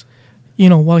because,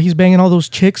 while he's banging all those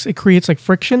chicks, it creates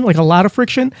friction, a lot of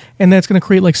friction, and that's going to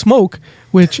create smoke,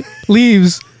 which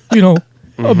leaves,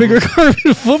 a bigger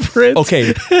carbon footprint.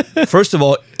 Okay. First of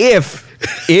all, if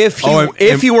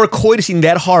he were coitusing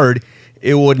that hard,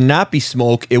 it would not be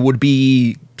smoke. It would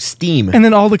be steam. And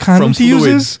then all the from condoms he fluids.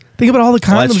 uses. Think about all the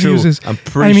that's condoms he true. uses. I'm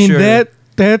pretty sure-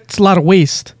 that's a lot of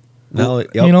waste. No,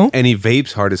 yep. And he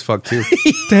vapes hard as fuck too.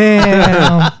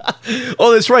 Damn.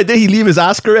 Oh, that's right. Did he leave his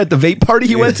Oscar at the vape party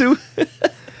he went to?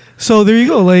 So there you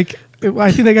go. I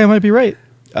think that guy might be right.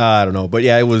 I don't know, but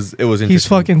yeah, it was interesting. He's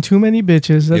fucking too many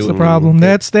bitches. That's the It- problem.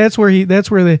 yeah. That's where he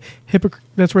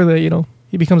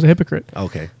becomes a hypocrite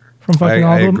Okay, from fucking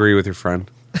all I of them. agree with your friend.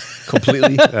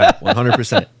 completely,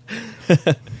 100%.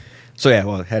 So yeah,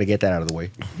 well, had to get that out of the way.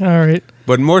 All right.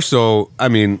 But more so, I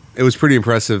mean, it was pretty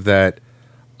impressive that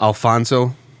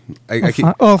Alfonso,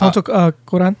 Alfonso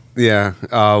Cuarón.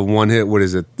 one hit. What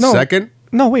is it? No. Second?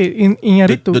 No, wait.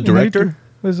 Iñárritu. The director? Iñárritu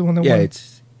was the one that Yeah, won.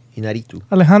 it's Inaritu.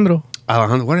 Alejandro.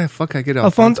 Alejandro. What the fuck I get?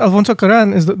 Alfonso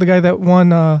Cuarón is the guy that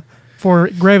won for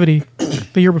Gravity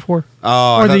the year before.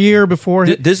 Oh, or the year before.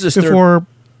 This is his third- before.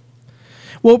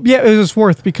 Well, yeah, it was his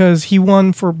fourth because he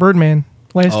won for Birdman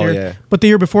last Oh, year. yeah. But the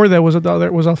year before that was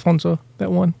Alfonso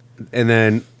that won. And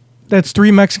then, That's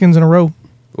 3 Mexicans in a row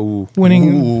ooh.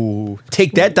 winning. Ooh,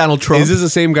 take that, Donald Trump. Is this the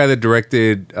same guy that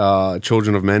directed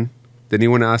Children of Men? Didn't he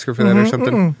win an Oscar for that or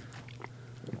something?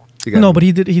 He got- No, but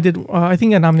he did. I think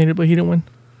he got nominated, but he didn't win.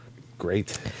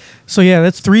 Great. So yeah,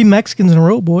 that's 3 Mexicans in a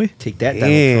row, boy. Take that,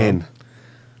 Donald And Trump.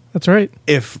 That's right.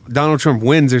 if Donald Trump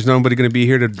wins, there's nobody going to be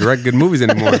here to direct good movies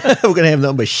anymore. We're gonna have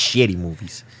nothing but shitty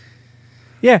movies.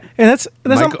 Yeah, and that's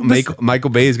Michael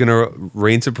Bay is going to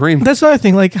reign supreme. that's another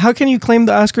thing. How can you claim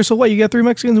the Oscar? So what? You got 3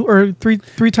 Mexicans or three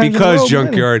times Because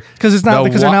Junkyard. Because it's not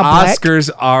because they're not black. Oscars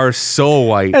are so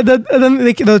white. And then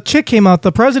the chick came out,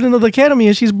 the president of the Academy,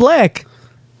 and she's black.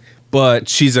 But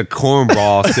She's a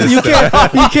cornball sister. You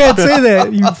can't say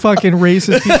that, you fucking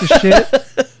racist piece of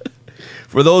shit.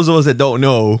 for those of us that don't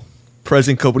know,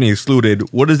 present company excluded,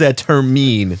 what does that term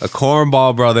mean? A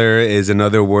cornball brother is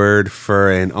another word for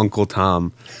an Uncle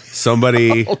Tom.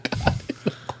 Somebody,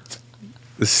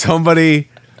 somebody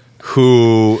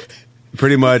who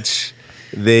pretty much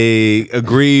they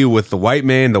agree with the white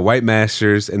man, the white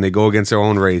masters, and they go against their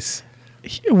own race.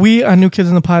 We on New Kids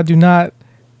in the Pod do not,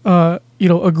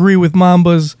 agree with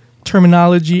Mamba's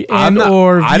terminology and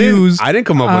or views. I didn't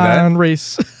come up with that. On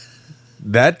race.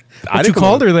 But You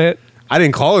called her that. I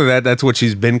didn't call her that. That's what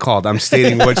she's been called. I'm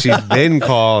stating what she's been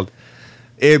called.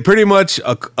 It pretty much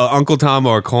a Uncle Tom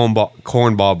or a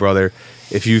cornball brother.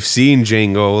 If you've seen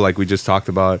Django, like we just talked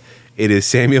about, it is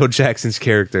Samuel Jackson's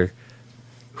character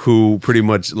who pretty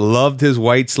much loved his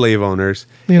white slave owners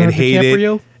Leonardo and hated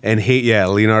DiCaprio?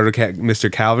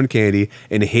 Mr. Calvin Candy,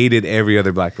 and hated every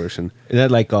other black person, Is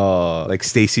that like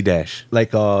Stacey Dash. the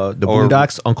Or-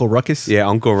 Boondocks, Uncle Ruckus? Yeah,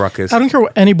 Uncle Ruckus. I don't care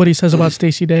what anybody says about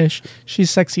Stacey Dash. She's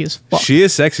sexy as fuck. She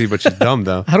is sexy, but she's dumb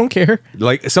though. I don't care.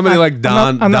 Like somebody like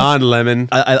I'm not- Don Lemon.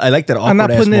 I like that awkward I'm not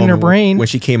putting it in her brain. when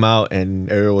she came out and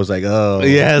everyone was like, oh.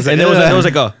 Yeah, it's like, and there was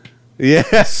like a Yeah,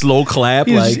 slow clap.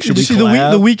 You Like, should we see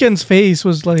clap? the Weeknd's face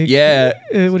was like, Yeah.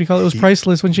 what do you call it? It was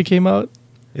priceless when she came out.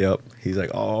 Yep. He's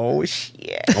like, oh,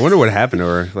 shit. I wonder what happened to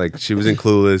her. Like she was in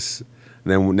Clueless,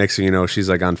 and then next thing you know, she's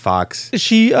like on Fox.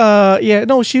 She, she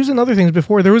was in other things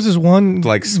before. There was this one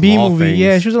Like B small movie. things.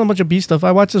 Yeah, she was in a bunch of B stuff.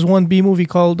 I watched this one B movie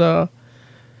called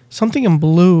something in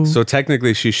blue. So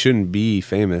technically, she shouldn't be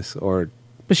famous, or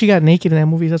But she got naked in that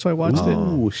movie. That's why I watched it.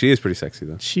 ooh, she is pretty sexy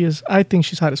though. She is. I think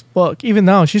she's hot as fuck. Even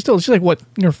now, she's like what,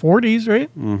 in her 40s, right?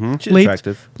 She's Late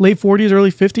attractive. late 40s,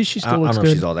 early 50s. She I still don't looks know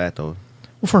good. if she's all that, though.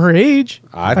 Well, for her age,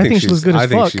 I think she she's looks good as I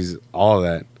think fuck. she's all of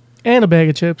that. And a bag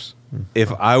of chips.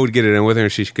 If I would get it in with her,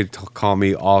 she could call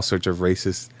me all sorts of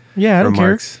racist. Yeah, I don't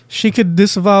remarks. care. She could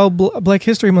disavow Black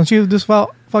History Month. She could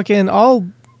disavow fucking all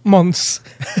months.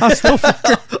 I'll still fuck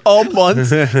her. All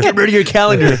months. Get rid of your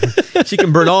calendar. She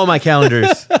can burn all my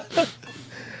calendars.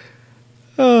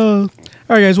 All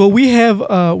right, guys. Well, we had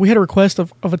a request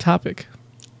of a topic,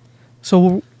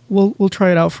 so we'll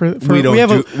try it out for We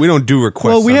don't do requests.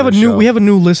 well, we on have a the new show. we have a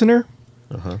new listener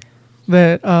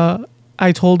that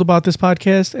I told about this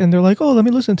podcast, and they're like, "Oh, let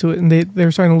me listen to it," and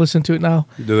they're starting to listen to it now.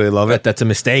 Do they love it? That's a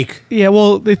mistake. Yeah,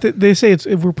 well, they say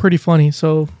we're pretty funny,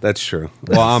 so That's true.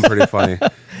 Well, I'm pretty funny,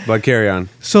 but carry on.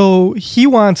 he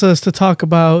wants us to talk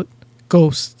about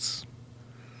ghosts.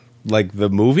 Like the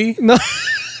movie? No,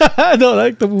 I don't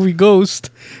like the movie Ghost,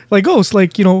 like ghosts,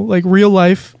 like like real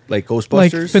life, Like like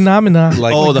Ghostbusters? phenomena.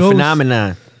 Like- Oh, the ghosts.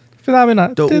 phenomena.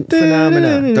 Phenomena. The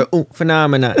phenomena. The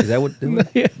phenomena. Is that what?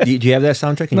 Yeah. Do you have that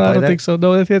soundtrack? Can you No, I play don't that? think so.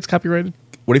 No, that's copyrighted.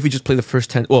 What if we just play the first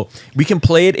 10? Well, we can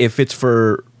play it if it's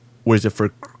for, what is it, for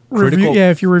critical? Review,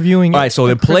 yeah, if you're reviewing it. All right, so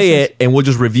then play it and we'll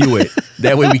just review it.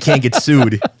 That way we can't get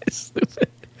sued.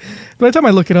 By the time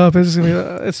I look it up, it's gonna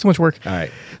be, it's too much work. All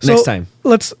right. So, Next time.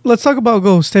 Let's talk about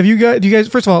ghosts. Do you guys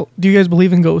first of all, do you guys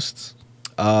believe in ghosts?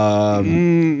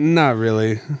 Not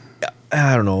really.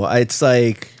 I don't know. It's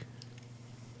like,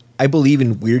 I believe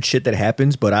in weird shit that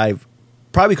happens, but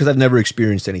probably because I've never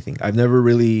experienced anything. I've never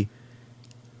really,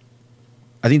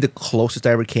 I think the closest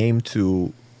I ever came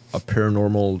to a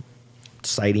paranormal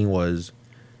sighting was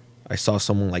I saw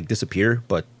someone like disappear,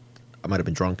 but I might have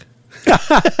been drunk.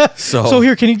 So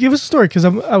here, can you give us a story? Because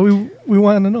we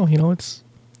want to know. It's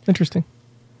interesting.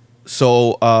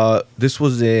 So this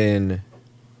was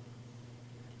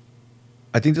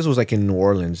I think this was like in New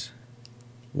Orleans,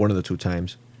 one of the two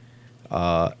times.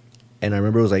 And I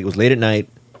remember it was late at night,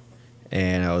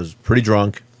 and I was pretty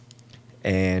drunk,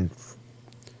 and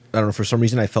I don't know, for some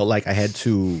reason I felt like I had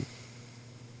to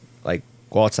like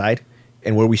go outside.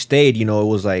 And where we stayed, it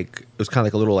was kind of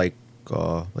like a little like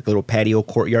a little patio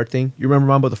courtyard thing. You remember,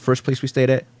 Mamba, the first place we stayed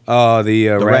at?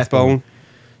 The Rathbone.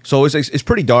 So it's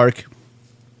pretty dark,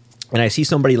 and I see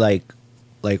somebody like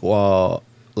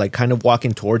kind of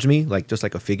walking towards me, like just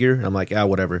like a figure. And I'm like, yeah,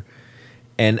 whatever.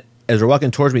 And as they're walking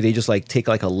towards me, they just like take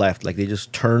like a left, like they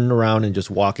just turn around and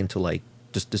just walk into like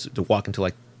to walk into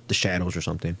like the shadows or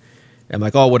something. And I'm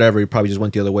like, oh, whatever. He probably just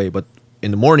went the other way. But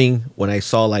in the morning, when I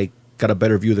saw got a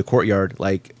better view of the courtyard,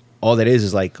 like all that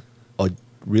is like a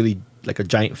really like a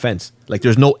giant fence. Like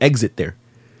there's no exit there.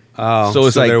 Oh, So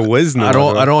it's like there was no. I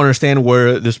don't understand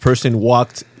where this person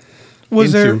walked.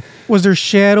 Was into- there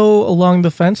shadow along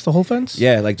the fence, the whole fence?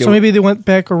 Yeah, like they so were- maybe they went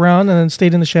back around and then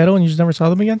stayed in the shadow, and you just never saw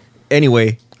them again.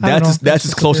 Anyway, I don't know. that's That's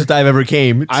as just closest weird. I've ever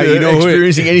came to You know who it-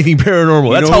 experiencing anything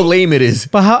paranormal. That's know how who- lame it is.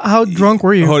 But how drunk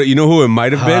were you? Hold on, you know who it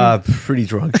might have been? Pretty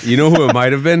drunk. You know who it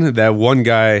might have been? That one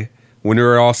guy when we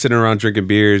were all sitting around drinking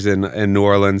beers in New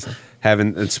Orleans,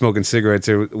 having and smoking cigarettes.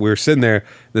 We were sitting there.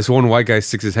 This one white guy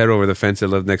sticks his head over the fence that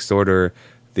lived next door to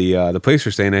the place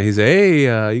we're staying at. He said,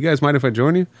 "Hey, you guys mind if I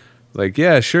join you?" Like,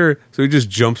 yeah, sure. So he just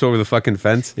jumps over the fucking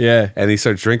fence. Yeah. And he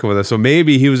starts drinking with us. So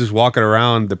maybe he was just walking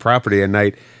around the property at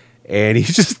night, and he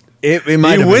just It he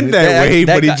might have went been. that way,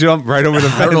 but he guy- jumped right over the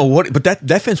fence. I don't know what, but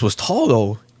that fence was tall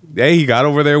though. Yeah, he got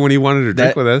over there when he wanted to drink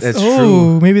That- with us. that's Oh,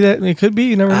 true. maybe that it could be.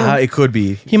 You never know. It could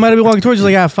be. He might have been walking towards you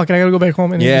like, fuck it, I gotta go back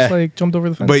home, and he Yeah. just like jumped over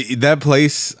the fence. But that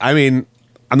place, I mean,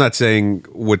 I'm not saying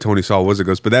what Tony saw was a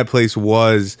ghost, but that place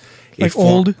was a Like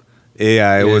old?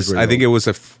 Yeah, it It is was. very I think old. it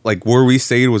was like where we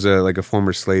stayed was a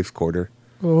former slave quarter.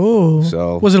 Oh,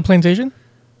 So- was it a plantation?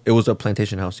 It was a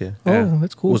plantation house. Yeah. Oh, Yeah.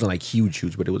 that's It cool. wasn't like huge,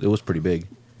 but it was pretty big.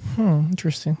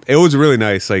 Interesting. It was really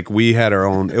nice. Like we had our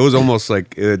own. It was almost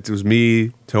like it was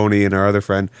me, Tony, and our other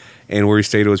friend, and where we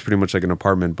stayed it was pretty much like an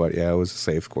apartment. But yeah, it was a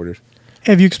slave quarters.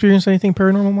 Have you experienced anything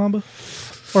paranormal, Mamba,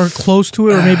 or close to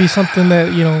it, or maybe something that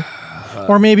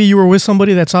or maybe you were with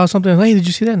somebody that saw something? Hey, did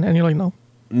you see that? And you're like, no.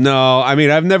 No, I mean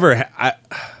I've never. I'm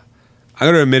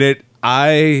gonna admit it.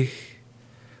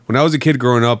 When I was a kid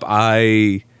growing up,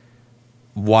 I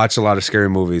watched a lot of scary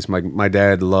movies. My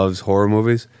dad loves horror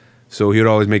movies, so he would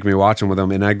always make me watch them with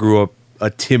him. And I grew up a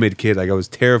timid kid. Like I was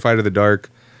terrified of the dark.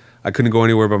 I couldn't go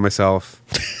anywhere by myself.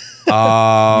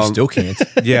 You still can't.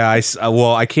 Yeah,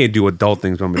 I can't do adult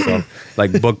things by myself,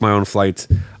 like book my own flights.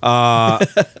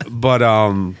 But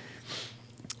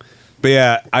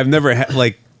yeah, I've never had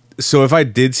like. So if I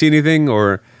did see anything,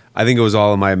 or I think it was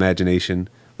all in my imagination.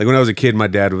 Like when I was a kid, my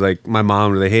dad was like, my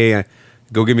mom was like, "Hey,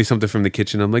 go get me something from the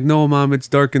kitchen." I'm like, "No, Mom, it's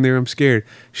dark in there. I'm scared."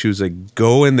 She was like,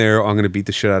 "Go in there. Or I'm gonna beat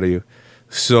the shit out of you."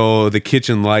 So the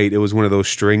kitchen light, it was one of those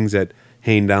strings that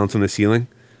hang down from the ceiling.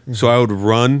 So I would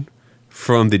run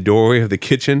from the doorway of the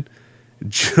kitchen,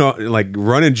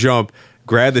 run and jump,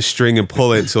 grab the string and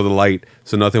pull it so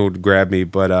nothing would grab me.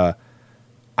 But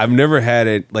I've never had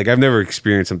it, like I've never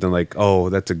experienced something like, oh,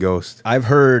 that's a ghost. I've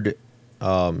heard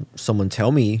someone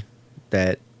tell me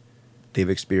that they've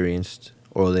experienced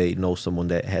or they know someone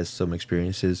that has some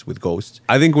experiences with ghosts.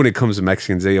 I think when it comes to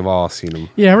Mexicans, they have all seen them.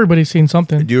 Yeah, everybody's seen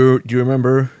something. Do you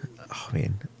remember? Oh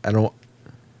man, I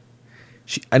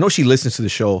know she listens to the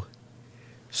show,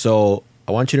 so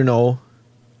I want you to know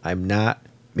I'm not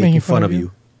making fun of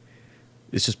you.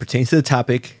 This just pertains to the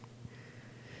topic.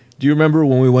 Do you remember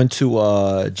when we went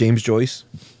to James Joyce,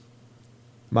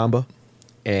 Mamba,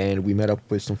 and we met up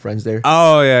with some friends there?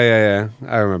 Oh, yeah.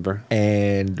 I remember.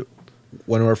 And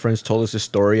one of our friends told us a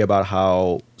story about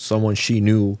how someone she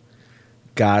knew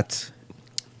got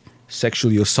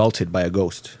sexually assaulted by a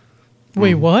ghost.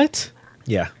 Wait, what?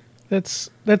 Yeah. That's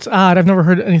odd. I've never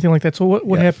heard anything like that. So what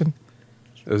Yeah. happened?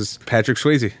 It was Patrick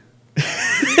Swayze.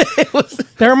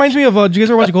 That reminds me of. Did you guys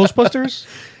ever watch Ghostbusters?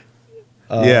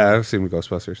 Yeah, I've seen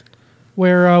Ghostbusters.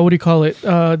 Where what do you call it?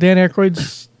 Dan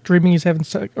Aykroyd's dreaming he's having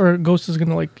sex, or a ghost is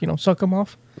gonna suck him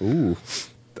off. Ooh.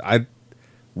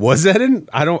 Was that in?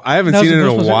 I haven't That was seen it in a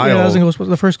Ghostbusters. while. Yeah, that was in Ghostbusters,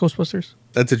 the first Ghostbusters.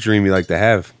 That's a dream you like to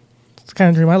have. It's the kind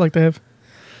of dream I like to have.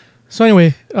 So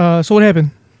anyway, so what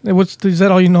happened? Is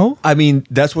that all you know? I mean,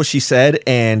 that's what she said,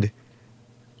 and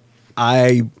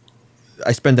I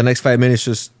spent the next 5 minutes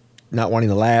just not wanting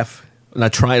to laugh,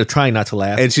 trying not to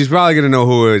laugh. And she's probably gonna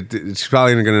know she's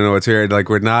probably gonna know it's here. Like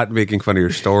we're not making fun of your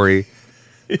story,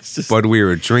 It's just, but we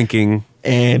were drinking.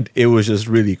 and it was just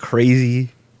really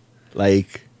crazy.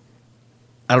 Like,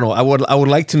 I don't know. I would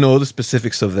like to know the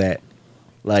specifics of that.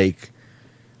 Like,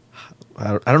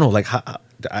 I don't know. Like,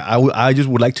 I just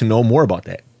would like to know more about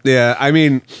that. Yeah, I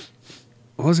mean,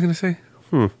 what was I gonna say?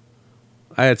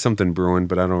 I had something brewing,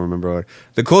 but I don't remember what.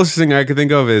 The closest thing I could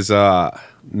think of is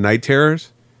Night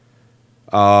Terrors.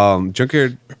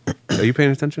 Junkyard, are you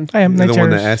paying attention? I am. You're Night the one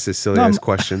that Terrors. ask this silly No, ass I'm-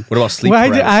 question. What about sleep Well,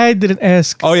 paralysis? I didn't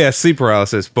ask. Oh yeah, sleep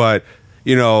paralysis. But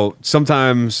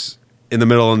sometimes in the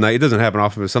middle of the night, it doesn't happen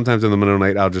often, but sometimes in the middle of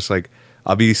the night,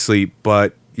 I'll be asleep,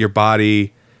 but your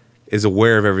body is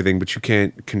aware of everything, but you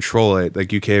can't control it.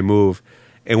 Like you can't move.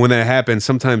 And when that happens,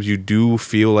 sometimes you do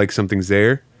feel like something's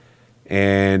there.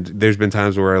 And there's been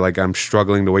times where like I'm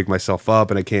struggling to wake myself up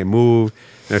and I can't move,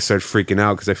 and I start freaking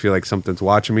out because I feel like something's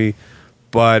watching me.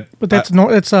 But But they've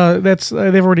already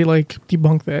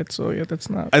debunked that. So yeah, that's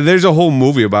not. there's a whole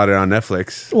movie about it on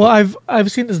Netflix. Well, I've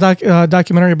seen this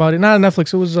documentary about it. Not on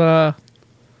Netflix. It was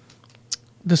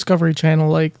Discovery Channel.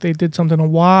 Like they did something a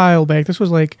while back. This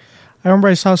was I remember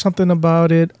I saw something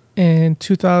about it in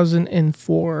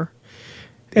 2004.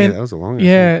 Yeah, And that was a long.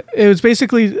 yeah, it was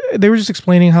basically they were just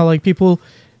explaining how people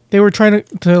they were trying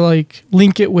to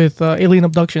link it with alien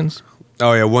abductions.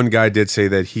 Oh yeah, one guy did say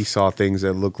that he saw things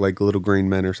that looked like little green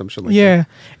men or some shit like that. Yeah,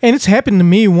 and it's happened to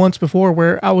me once before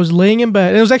where I was laying in bed.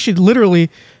 And it was actually literally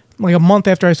like a month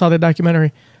after I saw that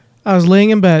documentary. I was laying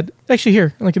in bed, actually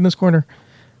here, like in this corner,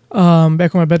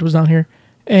 back when my bed was down here,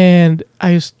 and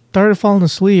I started falling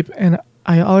asleep, and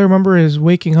all I remember is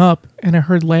waking up and I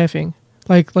heard laughing,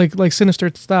 like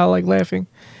Sinister style, like laughing,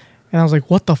 and I was like,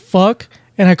 "What the fuck?"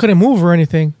 And I couldn't move or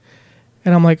anything,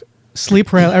 and I'm like, sleep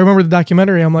paralysis. I remember the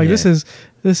documentary. I'm like, Yeah.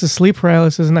 this is sleep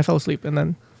paralysis, and I fell asleep, and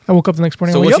then I woke up the next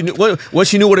morning. So I'm once, like,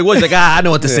 once you knew what it was, like, I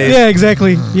know what to say. yeah,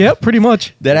 exactly. Yep, pretty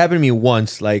much. That happened to me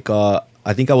once. Like, I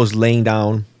think I was laying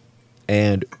down,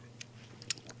 and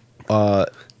I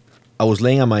was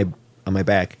laying on my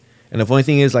back. And the funny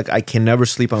thing is, like, I can never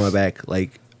sleep on my back.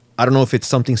 Like, I don't know if it's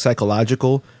something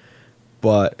psychological,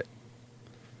 but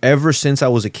ever since I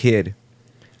was a kid,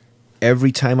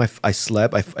 every time I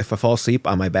slept, if I fall asleep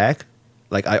on my back,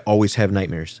 like, I always have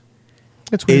nightmares.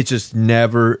 That's weird. It just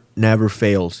never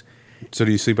fails. So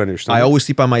do you sleep on your stomach? I always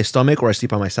sleep on my stomach or I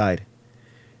sleep on my side.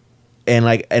 And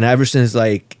ever since,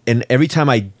 like, and every time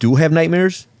I do have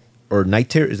nightmares or night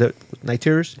terrors, is that night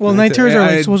terrors? Well, night terrors are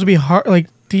like, supposed to be hard, like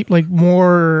deep, like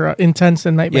more intense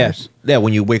than nightmares. Yeah,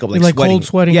 when you wake up like, Like sweating. cold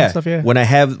sweating and stuff, yeah.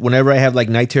 Whenever I have like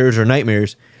night terrors or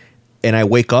nightmares, and I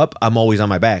wake up, I'm always on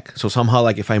my back. So somehow,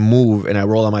 like, if I move and I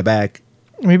roll on my back,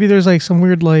 Maybe there's like some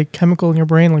weird like chemical in your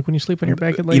brain, like when you sleep on your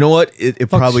back. It, like, you know what? It fucks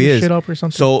probably your is. shit up or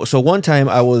something. So one time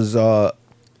I was I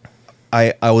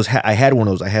had one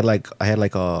of those. I had like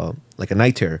a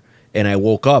night terror, and I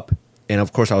woke up, and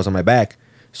of course I was on my back.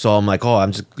 So I'm like, oh,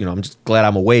 I'm just glad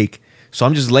I'm awake. So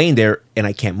I'm just laying there and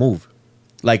I can't move.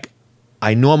 Like,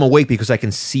 I know I'm awake because I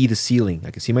can see the ceiling.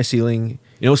 I can see my ceiling.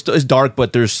 You know, it's dark,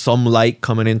 but there's some light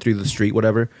coming in through the street,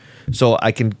 whatever. So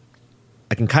I can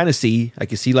kind of see. I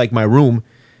can see like my room.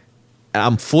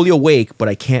 I'm fully awake, but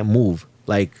I can't move.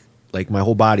 Like my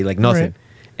whole body, like nothing. Right.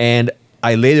 And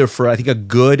I lay there for I think a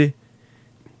good.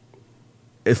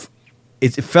 If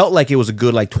it felt like it was a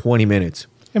good like 20 minutes.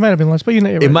 it might have been less, but you know,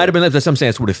 It might have been less. That's what I'm saying.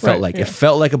 That's what it felt Right, like. yeah. It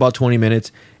felt like about 20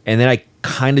 minutes, and then I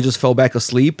kind of just fell back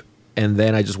asleep, and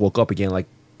then I just woke up again like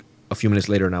a few minutes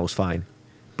later, and I was fine.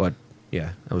 But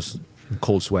yeah, I was in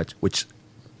cold sweats. Which,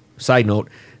 side note,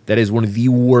 that is one of the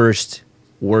worst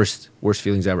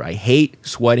feelings ever. I hate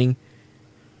sweating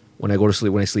when I go to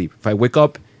sleep. When I sleep, if I wake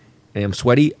up and I'm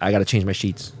sweaty, I gotta change my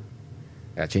sheets.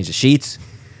 I gotta change the sheets.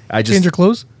 I just change your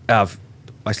clothes.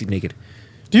 I sleep naked.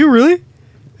 Do you really?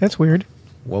 That's weird.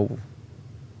 Well,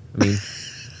 I mean,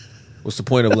 what's the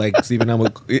point of like sleeping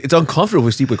on? It's uncomfortable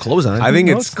to sleep with clothes on. I think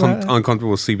No, it's it's not.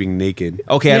 uncomfortable sleeping naked.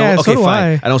 Okay, Yeah, I don't. so Okay, do fine.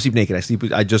 I. I don't sleep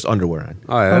naked. I just underwear on.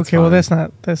 Oh, yeah, that's Okay, well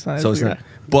fine. that's not. So it's weird. not.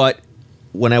 But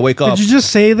when I wake up, Did you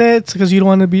just say that because you don't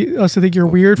want to be us to think you're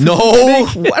weird? For no,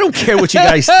 I don't care what you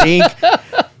guys think.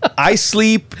 I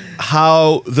sleep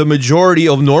how the majority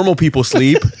of normal people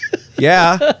sleep.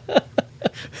 Yeah.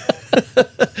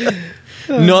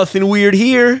 Nothing weird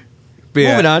here. But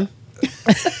yeah. Moving on.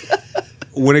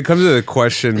 When it comes to the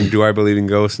question, do I believe in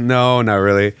ghosts? No, not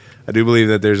really. I do believe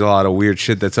that there's a lot of weird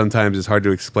shit that sometimes is hard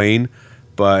to explain,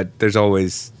 but there's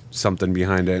always something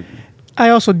behind it. I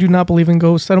also do not believe in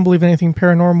ghosts. I don't believe in anything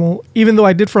paranormal, even though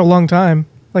I did for a long time.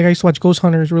 Like I used to watch Ghost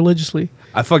Hunters religiously.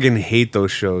 I fucking hate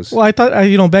those shows. Well, I thought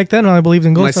back then when I believed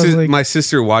in ghosts, I was like, My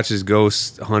sister watches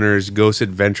Ghost Hunters, Ghost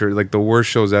Adventure, like the worst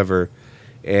shows ever.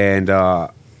 And I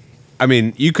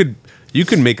mean, you could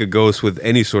make a ghost with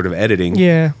any sort of editing.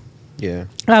 yeah, Yeah.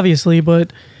 obviously,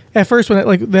 but at first when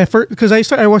because I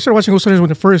started watching Ghost Hunters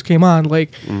when it first came on,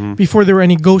 like before there were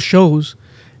any ghost shows,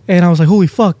 and I was like, holy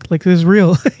fuck, like this is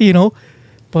real, you know.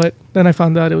 But then I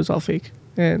found out it was all fake,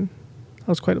 and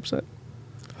I was quite upset.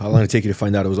 How long did it take you to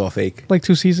find out it was all fake? Like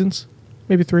 2 seasons,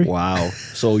 maybe 3. Wow.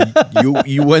 So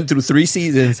you went through 3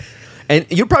 seasons, and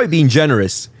you're probably being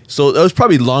generous. So that was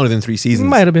probably longer than 3 seasons.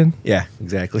 Might have been. Yeah,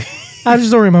 exactly. I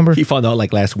just don't remember. He found out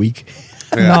like last week.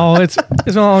 No, it's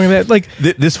not longer than that. Like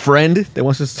This friend that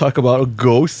wants us to talk about a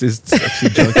ghost is actually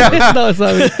drunk. no, it's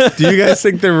not. Do you guys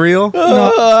think they're real?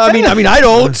 I mean, I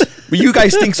don't. But you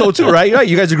guys think so too, right?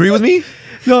 You guys agree with me?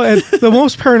 No, and the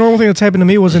most paranormal thing that's happened to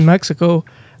me was in Mexico.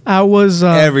 I was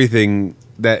Everything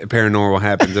that paranormal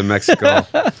happens in Mexico.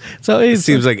 so It it's,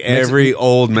 seems like every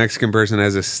old Mexican person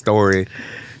has a story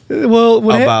well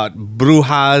what about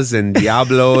brujas and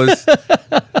diablos.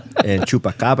 And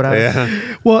chupacabra.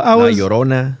 Yeah. well I La was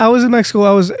Llorona. I was in Mexico.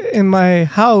 I was in my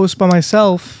house by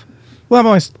myself. Well,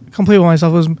 not completely by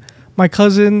myself. It was my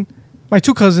cousin, my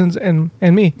 2 cousins, and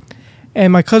me.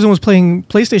 And my cousin was playing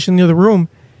PlayStation in the other room.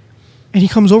 And he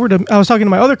comes over to. I was talking to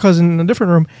my other cousin in a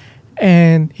different room,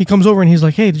 and he comes over and he's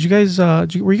like, "Hey, did you guys?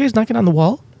 Were you guys knocking on the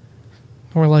wall?"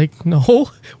 we're like, no,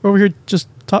 we're over here just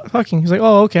talking. He's like,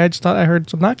 oh, okay, I just thought I heard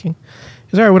some knocking.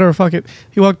 He's all right, whatever, fuck it.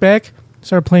 He walked back,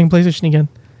 started playing PlayStation again.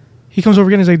 He comes over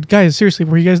again, he's like, guys, seriously,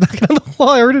 were you guys knocking on the wall?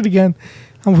 I heard it again.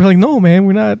 And we're like, no, man,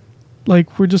 we're not,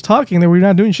 like, we're just talking, that we're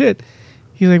not doing shit.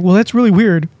 He's like, well, that's really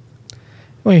weird.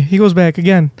 Wait, he goes back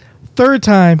again. Third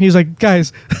time, he's like,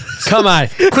 guys, Come on,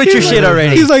 quit your shit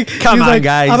already. He's like, come on,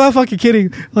 guys. I'm not fucking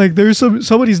kidding. Like, there's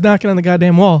somebody's knocking on the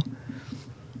goddamn wall,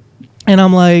 and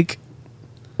I'm like,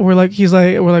 we're like,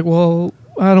 well,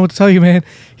 I don't know what to tell you, man.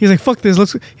 He's like, fuck this.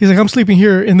 He's like, I'm sleeping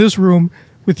here in this room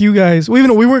with you guys. Well, even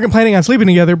though we weren't planning on sleeping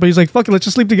together, but he's like, fuck it, let's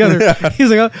just sleep together.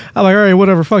 He's like, I'm like, all right,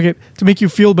 whatever, fuck it, to make you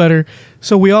feel better.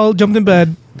 So we all jumped in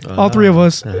bed, all three of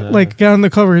us, like, got on the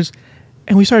covers,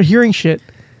 and we started hearing shit.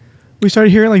 We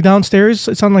started hearing, like, downstairs,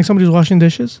 it sounded like somebody was washing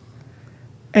dishes.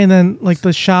 And then, like,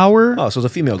 the shower. Oh, so it's a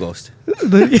female ghost.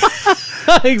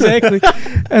 Exactly.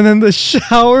 And then the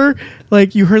shower,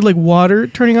 like, you heard, like, water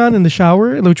turning on in the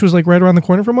shower, which was, like, right around the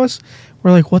corner from us.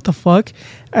 We're like, what the fuck?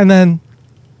 And then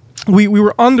we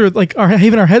were under, like,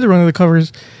 even our heads were under the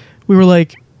covers. We're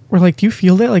like, do you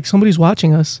feel that? Like, somebody's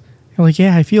watching us. And we're like,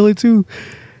 yeah, I feel it too.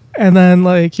 And then,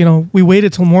 like, you know, we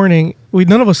waited till morning.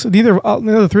 None of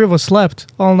the three of us slept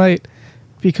all night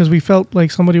because we felt like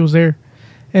somebody was there.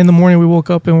 And in the morning we woke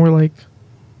up and we're like,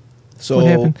 So what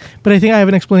happened? But I think I have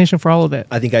an explanation for all of that.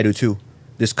 I think I do too.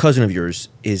 This cousin of yours,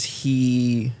 is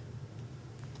he,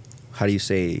 how do you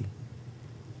say,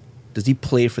 does he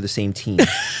play for the same team?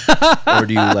 Or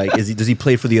do you like, does he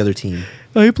play for the other team?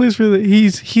 No, he plays for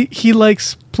he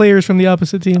likes players from the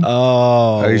opposite team.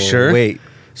 Oh. Are you sure? Wait.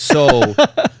 So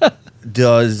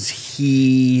does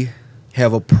he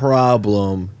have a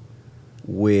problem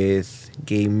with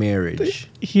gay marriage?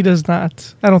 He does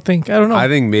not. I don't know. I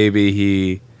think maybe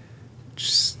he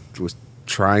just was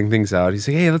trying things out. He's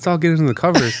like, hey, let's all get into the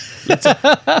covers.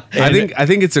 I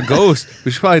think it's a ghost.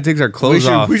 We should probably take our clothes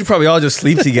off. We should probably all just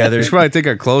sleep together. We should probably take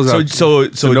our clothes off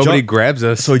so nobody grabs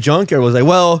us. So Junker was like,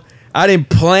 well, I didn't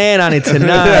plan on it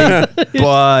tonight,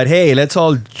 but hey, let's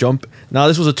all jump. Now,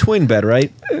 this was a twin bed,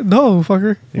 right? No,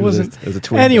 fucker. It wasn't. It was a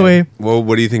twin anyway, bed. Well,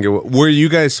 what do you think? Were you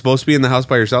guys supposed to be in the house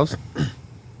by yourselves?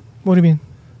 What do you mean?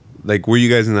 Like, were you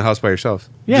guys in the house by yourselves?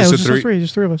 Yeah, it was the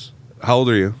just three of us. How old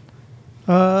are you?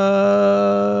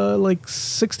 Like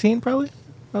 16 probably,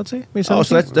 I would say. Maybe 17. Oh,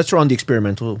 so that's around the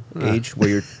experimental age where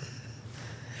you're...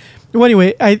 Well,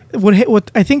 anyway,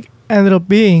 what I think ended up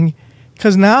being,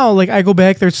 because now, like, I go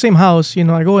back there, it's the same house, you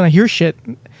know, I go and I hear shit.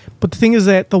 But the thing is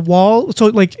that the wall, so,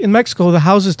 like, in Mexico, the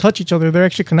houses touch each other. They're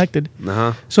actually connected.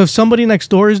 Uh-huh. So if somebody next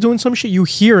door is doing some shit, you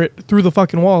hear it through the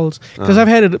fucking walls. Because I've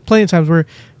had it plenty of times where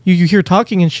you hear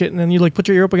talking and shit, and then you, like, put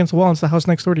your ear up against the wall, and it's the house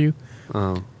next door to you.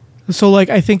 Oh. So, like,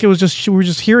 I think it was just, we were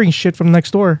just hearing shit from next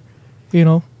door, you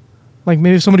know? Like,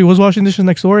 maybe if somebody was washing dishes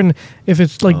next door, and if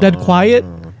it's, like, dead quiet,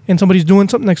 and somebody's doing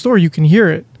something next door, you can hear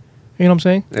it. You know what I'm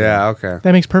saying? Yeah, okay.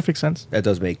 That makes perfect sense. That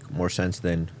does make more sense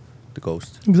than the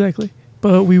ghost. Exactly.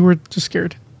 But we were just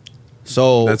scared.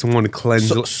 So That's one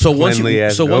cleanly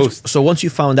ass ghost. So once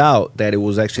you found out that it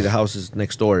was actually the houses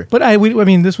next door. But I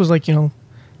mean, this was, like, you know,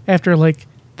 after, like,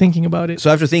 thinking about it.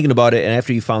 So after thinking about it and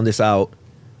after you found this out,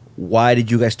 why did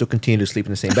you guys still continue to sleep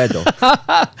in the same bed though?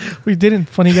 We didn't,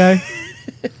 funny guy.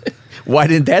 Why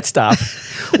didn't that stop?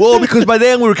 Well, because by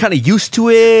then we were kind of used to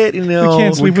it, you know. We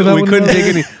can't sleep without we one couldn't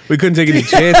another. we couldn't take any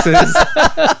chances.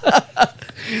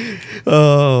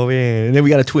 Oh man! And then we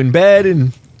got a twin bed,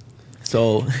 and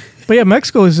so But yeah,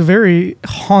 Mexico is very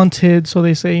haunted, so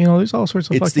they say, you know, there's all sorts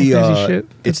of it's fucking the crazy shit.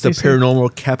 it's that the they say.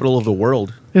 paranormal capital of the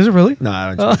world. Is it really? No,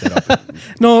 I don't make that up.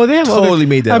 No, they have Totally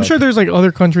made that I'm up. sure there's, like,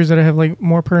 other countries that have, like,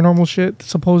 more paranormal shit,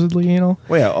 supposedly, you know.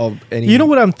 Well, yeah, You know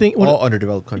what I'm thinking? all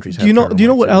underdeveloped countries. Do you know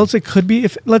paranormal what activity. else it could be?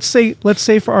 If let's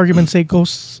say for argument's sake,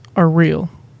 ghosts are real,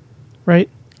 right?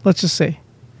 Let's just say,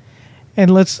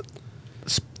 and what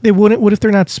if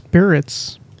they're not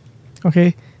spirits?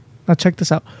 Okay, now check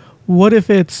this out. What if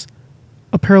it's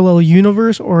a parallel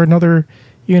universe or another,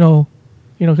 because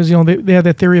they have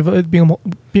that theory of it being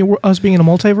us being in a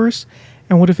multiverse,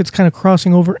 and what if it's kind of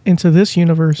crossing over into this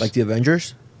universe? like the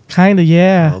Avengers? Kind of,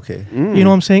 yeah. Oh, okay. You know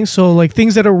what I'm saying? So, like,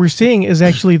 things that we're seeing is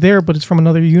actually there, but it's from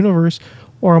another universe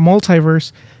or a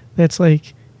multiverse that's,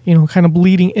 like, you know, kind of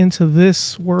bleeding into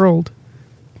this world.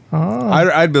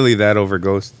 I'd believe that over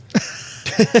Ghost.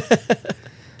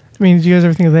 I mean, did you guys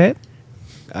ever think of that?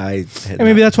 And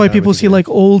maybe that's why people see, like,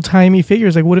 old timey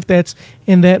figures. Like, what if that's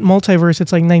in that multiverse?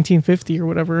 It's like 1950 or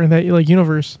whatever in that, like,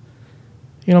 universe.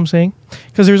 You know what I'm saying?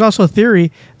 Because there's also a theory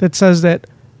that says that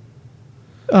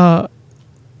our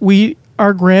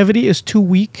gravity is too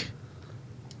weak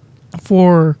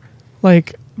for,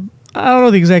 like, I don't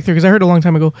know the exact theory because I heard it a long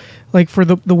time ago. Like, for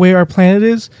the way our planet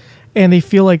is, and they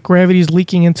feel like gravity is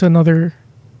leaking into another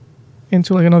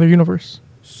universe,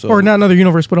 So, or not another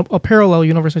universe, but a parallel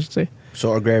universe, I should say.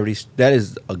 So our gravity, that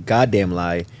is a goddamn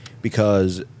lie,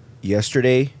 because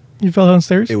yesterday You fell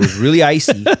downstairs. it was really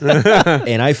icy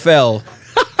and I fell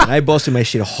and I busted my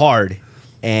shit hard.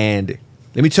 And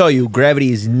let me tell you,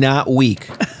 gravity is not weak.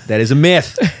 That is a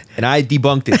myth. And I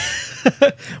debunked it.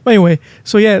 But anyway,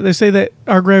 so yeah, they say that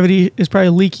our gravity is probably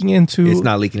leaking into. It's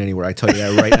not leaking anywhere. I tell you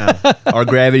that right now. Our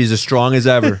gravity is as strong as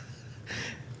ever.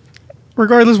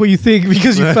 Regardless what you think,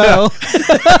 because you fell.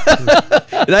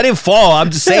 And I didn't fall. I'm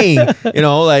just saying,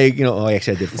 oh,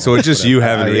 actually I did fall. So it's just But you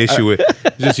having an issue with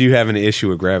just you having an issue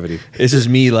with gravity. It's just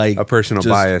me, like A personal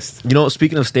just- bias.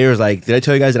 Speaking of stairs, like, did I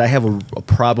tell you guys that I have a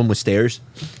problem with stairs?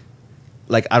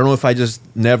 Like, I don't know if I just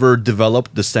never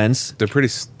developed the sense. They're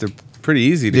pretty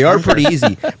easy. They are pretty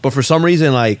easy, but for some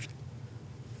reason, like,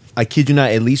 I kid you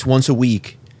not, at least once a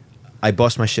week, I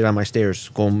bust my shit on my stairs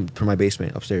going from my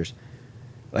basement upstairs.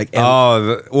 Like, and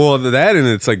That and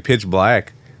it's like pitch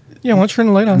black. Yeah, why don't you turn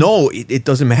the light on? no, it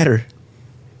doesn't matter.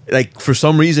 Like, for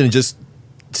some reason, it just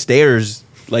stairs.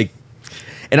 Like,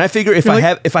 and I figure if You're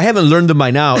like- if I haven't learned them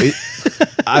by now,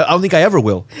 I don't think I ever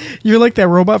will. You're like that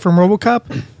robot from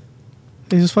RoboCop.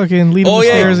 They just fucking lead him the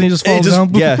stairs and he just falls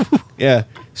down. Yeah, yeah.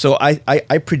 So I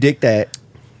predict that.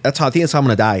 I think that's how I'm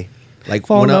gonna die. Like,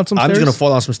 Falling when down some I'm just stairs? gonna fall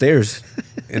down some stairs.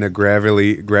 In a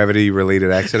gravity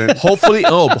related accident.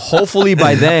 Hopefully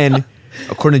by then,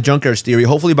 according to Junkyard's theory,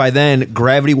 hopefully by then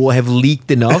gravity will have leaked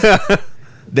enough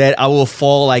that I will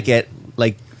fall like at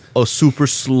like a super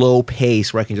slow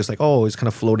pace where I can just it's kind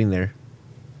of floating there.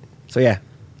 So yeah,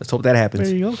 let's hope that happens.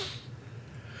 There you go.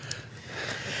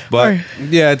 But Alright.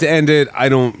 yeah, to end it, I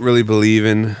don't really believe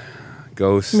in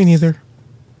ghosts. Me neither.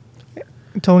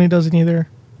 Tony doesn't either.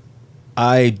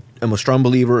 I am a strong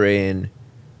believer in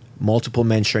multiple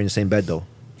men sharing the same bed, though.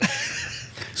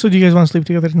 So do you guys want to sleep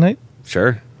together tonight?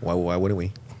 Sure, Why wouldn't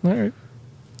we? All right.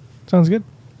 Sounds good.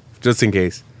 just in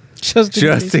case. Just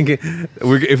in case.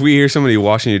 If we hear somebody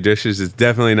washing your dishes, it's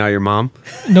definitely not your mom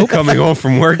Nope. coming home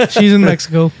from work. She's in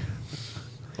Mexico.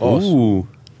 Ooh.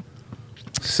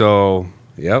 So,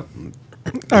 yep.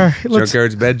 All right. Let's.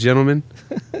 Junkyard's bed, gentlemen.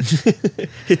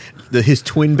 His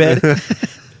twin bed.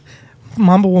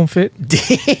 Mamba won't fit.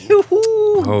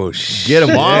 Oh, shit. Get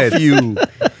him off you.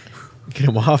 Get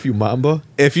him off you, Mamba.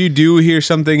 If you do hear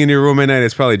something in your room at night,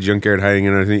 it's probably Junkyard hiding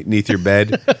underneath your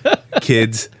bed.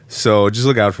 Kids. So just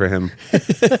look out for him.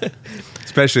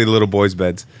 Especially the little boys'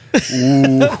 beds.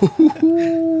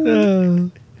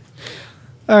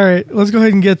 All right. Let's go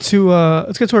ahead and get to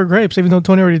our gripes. Even though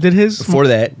Tony already did his. Before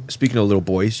that, speaking of little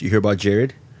boys, you hear about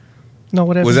Jared? No,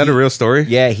 what happened? Was that a real story?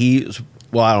 Yeah,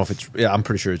 well, I don't know if it's. Yeah, I'm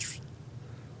pretty sure it's.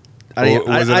 I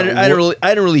Was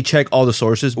didn't really check all the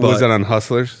sources, but Was that on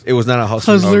Hustlers? it was not on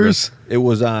Hustlers. Hustlers. It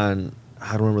was on.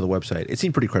 I don't remember the website. It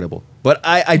seemed pretty credible, but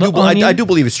I The do Onion? I do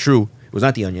believe it's true. It was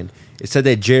not the Onion. It said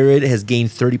that Jared has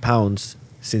gained 30 pounds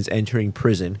since entering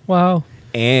prison, Wow.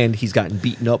 and he's gotten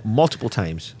beaten up multiple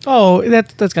times. Oh,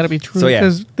 that's got to be true So, yeah.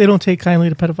 because they don't take kindly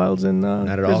to pedophiles in Not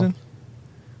at all. prison.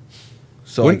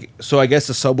 So I guess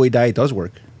the Subway diet does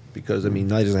work because now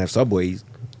he doesn't have Subway. He's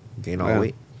gained all the Yeah.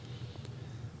 weight.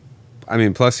 I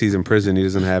mean, plus he's in prison. He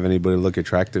doesn't have anybody to look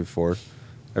attractive for.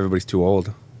 Everybody's too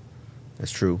old.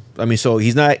 That's true. I mean, so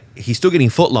he's still getting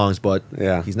footlongs, but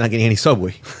Yeah. he's not getting any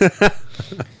Subway.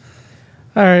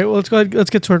 All right. Well, let's go ahead. Let's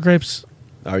get to our gripes.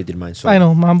 I already did mine. So I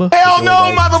know, Mamba. Hell no,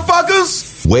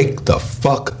 motherfuckers! Wake the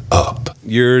fuck up.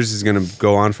 Yours is going to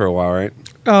go on for a while, right?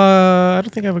 I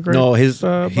don't think I have a gripe. No, he's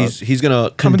about- he's gonna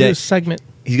I'm gonna do a condense. segment.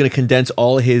 He's gonna condense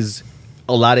all his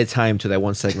allotted time to that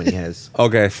one segment he has.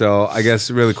 Okay, so I guess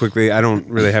really quickly, I don't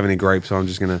really have any gripes, so I'm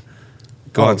just going to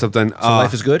go on something. So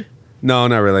life is good. No,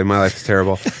 not really. My life is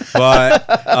terrible. But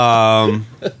what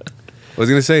was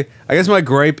I going to say? I guess my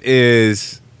gripe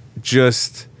is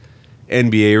just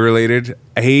NBA related.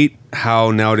 I hate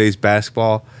how nowadays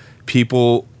basketball,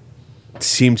 people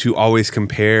seem to always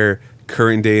compare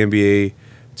current day NBA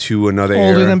to another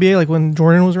Older era. NBA, like when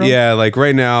Jordan was around. Yeah, like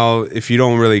right now, if you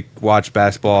don't really watch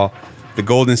basketball, the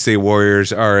Golden State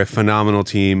Warriors are a phenomenal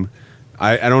team.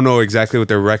 I don't know exactly what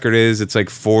their record is. It's like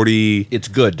 40. It's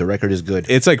good. The record is good.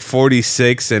 It's like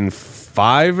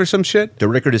 46-5 or some shit. The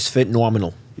record is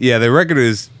phenomenal. Yeah, their record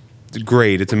is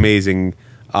great. It's amazing.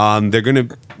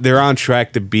 They're on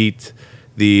track to beat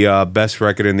the best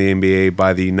record in the NBA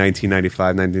by the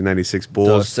 1995-1996 The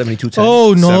Bulls. 72-10.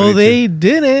 Oh no, 72. they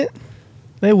didn't.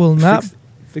 They will not.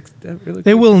 Fix that really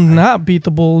They quick. will not beat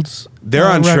the Bulls. They're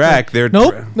on record. track. They're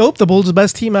Nope. The Bulls are the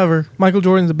best team ever. Michael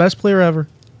Jordan's the best player ever.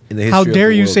 In the How history of dare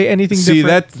the you world. say anything See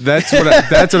different? that's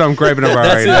what I'm griping about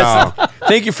right now.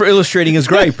 Thank you for illustrating his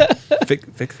gripe.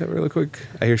 Fix that really quick.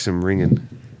 I hear some ringing.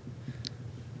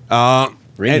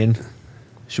 Ringing.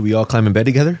 Should we all climb in bed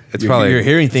together? It's probably you're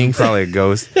hearing things. Probably a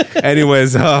ghost.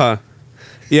 Anyways, yeah,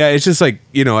 it's just like,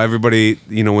 everybody,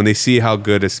 when they see how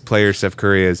good a player Steph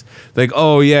Curry is, like,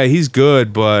 oh yeah, he's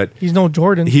good, but He's no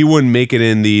Jordan. he wouldn't make it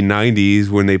in the 90s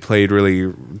when they played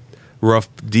really rough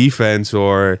defense,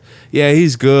 or yeah,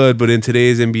 he's good, but in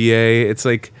today's NBA, it's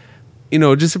like,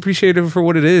 just appreciate it for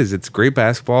what it is. It's great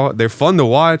basketball. They're fun to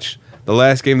watch. The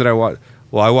last game that I watched,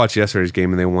 I watched yesterday's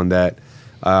game and they won that.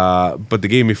 But the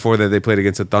game before that, they played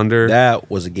against the Thunder. That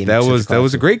was a game. That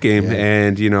was a great game, Yeah.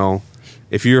 and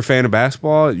if you're a fan of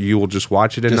basketball, you will just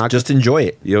watch it and Just enjoy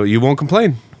it. you won't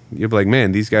complain. You'll be like,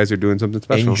 man, these guys are doing something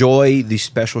special. Enjoy the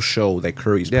special show that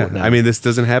Curry's putting out. I mean, this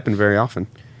doesn't happen very often.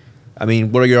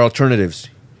 what are your alternatives?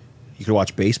 You could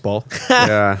watch baseball.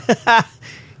 Yeah,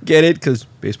 Get it? Because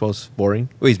baseball's boring.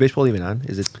 Wait, is baseball even on?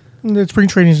 Is it? The spring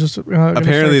training is just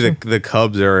apparently the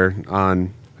Cubs are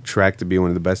on track to be one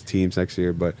of the best teams next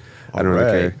year, but I don't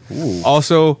really care. Ooh.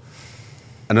 Also,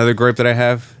 another gripe that I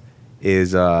have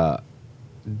is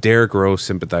Derrick Rose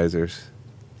sympathizers.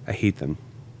 I hate them.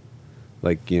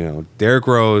 Like, Derrick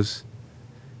Rose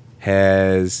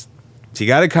he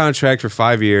got a contract for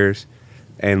 5 years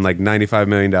and like $95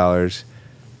 million.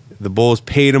 The Bulls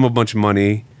paid him a bunch of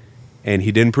money and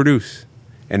he didn't produce.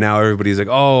 And now everybody's like,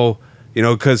 oh,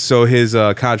 because his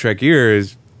contract year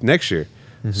is next year.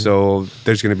 Mm-hmm. So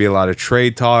there's going to be a lot of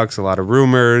trade talks, a lot of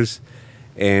rumors.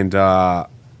 And I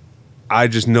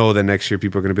just know that next year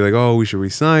people are going to be like, oh, we should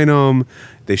re-sign him.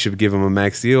 They should give him a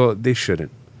max deal. They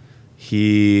shouldn't.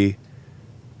 He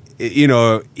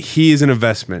is an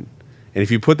investment. And if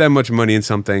you put that much money in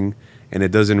something and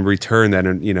it doesn't return that,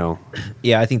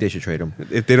 Yeah, I think they should trade him.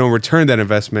 if they don't return that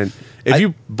investment,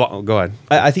 go ahead.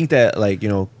 I think that,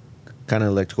 kind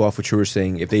of like to go off what you were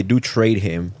saying, if they do trade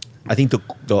him, I think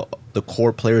the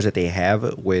core players that they have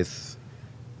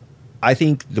I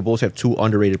think the Bulls have two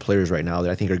underrated players right now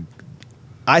that I think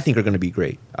are going to be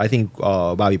great. I think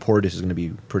Bobby Portis is going to be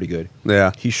pretty good.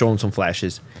 Yeah. He's shown some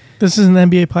flashes. This is an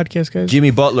NBA podcast, guys.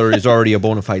 Jimmy Butler is already a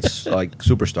bona fide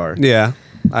superstar. Yeah.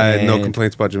 I had no And-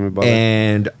 complaints about Jimmy Butler.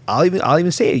 And I'll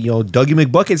even say it, Dougie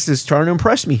McBuckets is starting to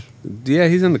impress me. Yeah,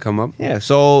 he's in the come up. Yeah,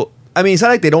 so I mean, it's not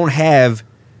like they don't have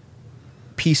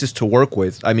pieces to work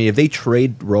with. I mean, if they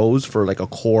trade Rose for like a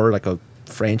core, like a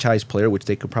franchise player, which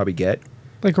they could probably get,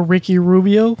 Like a Ricky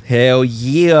Rubio. hell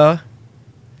yeah.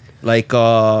 Like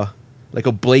a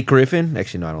Blake Griffin.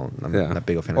 Actually, no, I'm not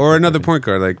big of a fan. of Or Blake another Griffin. point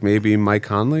guard, like maybe Mike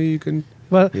Conley. You can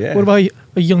But Yeah. what about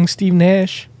a young Steve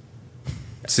Nash?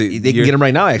 see. They can get him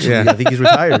right now. Actually, Yeah. I think he's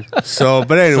retired. So,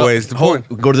 but anyways, So, the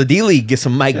point. go to the D League, get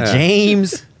some Mike Yeah.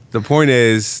 James. The point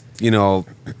is, he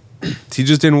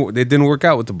just didn't. It didn't work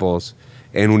out with the Bulls.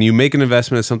 And when you make an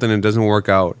investment in something and it doesn't work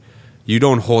out, you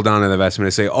don't hold on to the investment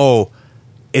and say, "Oh,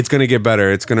 it's going to get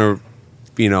better. It's going to,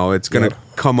 it's going to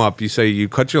come up." You say you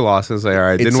cut your losses. Say, "All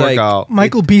right, it It's didn't work like- out."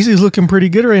 Michael Beasley's looking pretty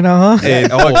good right now, huh? And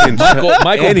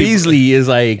Michael any- Beasley is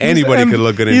like Anybody could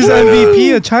look good in He's China.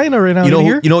 MVP of China right now. You know, did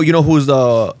you hear? you know who's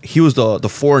he was the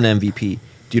foreign MVP.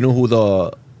 Do you know who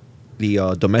the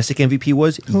domestic MVP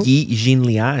was? Yi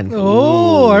Jinlian.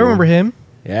 Oh, I remember him.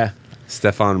 Yeah,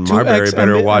 Stefan Marbury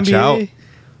better watch out.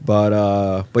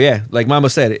 but yeah, like Mama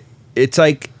said, it's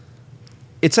like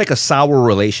a sour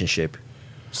relationship.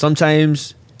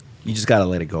 Sometimes you just gotta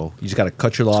let it go. You just gotta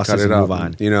cut your Cut losses it and up. move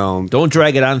on. Don't Don't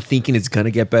drag it on thinking it's gonna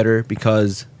get better,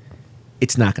 because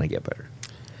it's not gonna get better.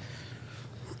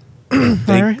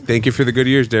 All right. thank you for the good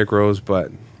years, Derrick Rose,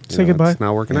 but Say goodbye. It's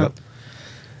not working Yep. out.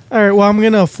 All right. Well, I'm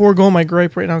gonna forego my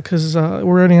gripe right now because we're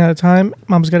running out of time.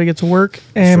 Mom's got to get to work,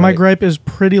 and my right. gripe is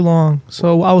pretty long,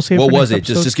 so I will save. it What for was next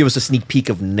it? episode. Just give us a sneak peek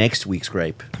of next week's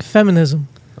gripe. Feminism.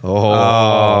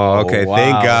 Oh, okay. wow.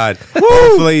 Thank God.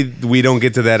 Hopefully, we don't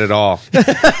get to that at all,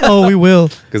 Oh, we will.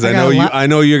 because I got know a you. lot- I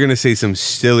know you're gonna say some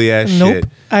silly ass Nope. shit.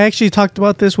 I actually talked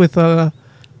about this with a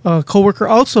coworker,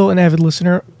 also an avid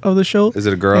listener of the show. Is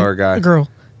it a girl or a guy? A girl,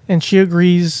 and she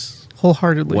agrees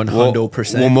wholeheartedly.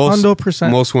 100%. Well, most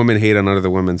 100%. most women hate on other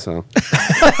women, so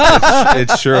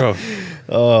it's true.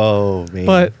 Oh man.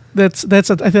 But that's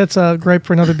a gripe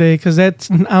for another day because I don't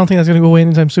think that's gonna go away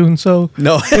anytime soon. So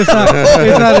no, it's not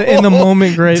an in the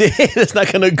moment gripe. it's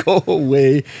not gonna go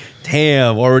away.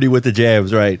 Damn, already with the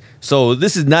jabs, right? So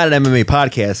this is not an MMA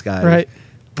podcast, guys. Right.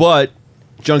 But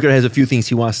Junker has a few things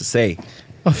he wants to say.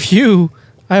 A few.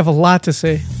 I have a lot to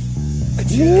say.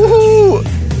 Woo!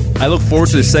 I look forward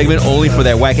to this segment only for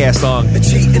that whack ass song.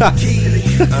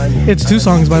 It's 2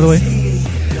 songs, by the way.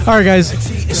 All right, guys.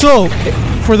 So,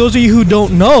 for those of you who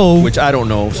don't know, Which I don't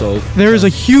know. So there is a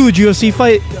huge UFC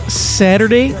fight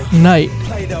Saturday night.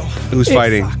 Who's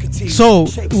fighting? So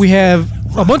we have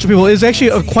a bunch of people. It's actually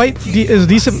a is a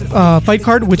decent fight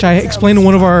card, which I explained to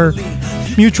one of our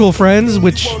mutual friends,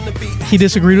 which he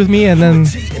disagreed with me, and then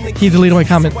he deleted my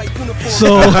comment.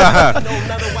 So,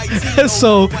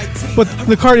 but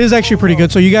the card is actually pretty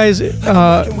good. So you guys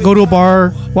go to a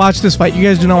bar, watch this fight. You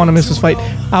guys do not want to miss this fight.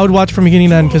 I would watch from beginning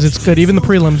to end because it's good, even the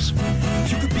prelims.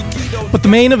 But the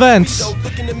main events,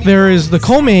 there is the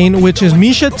co-main, which is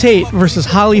Miesha Tate versus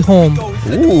Holly Holm.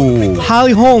 Ooh.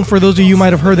 Holly Holm, for those of you who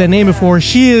might have heard that name before,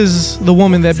 she is the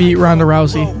woman that beat Ronda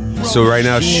Rousey. So right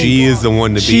now she is the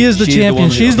one to beat. She is the champion.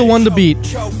 She's the one to beat.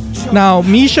 Now,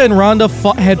 Miesha and Ronda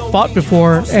had fought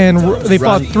before, and they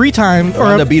fought 3 times.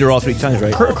 Ronda beat her all 3 times,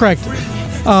 right? Correct.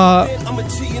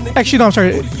 Actually, no, I'm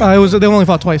sorry. They only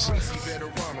fought twice.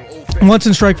 Once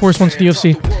in Strikeforce, once in the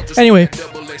UFC. Anyway,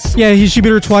 yeah, she beat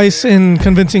her twice in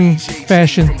convincing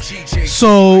fashion.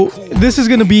 So this is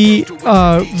going to be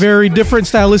a very different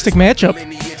stylistic matchup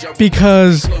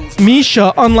because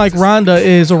Miesha, unlike Ronda,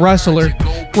 is a wrestler.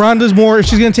 Ronda's more, if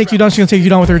she's going to take you down, she's going to take you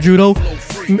down with her judo.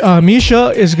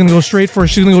 Miesha is going to go straight for,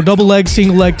 she's going to go double leg,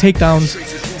 single leg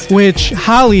takedowns, which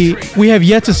Holly, we have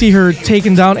yet to see her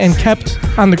taken down and kept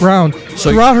on the ground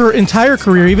throughout her entire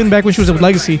career, even back when she was at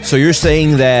Legacy. So you're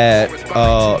saying that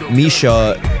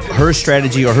Miesha, her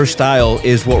strategy or her style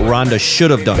is what Ronda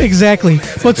should have done. Exactly.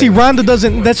 But see, Ronda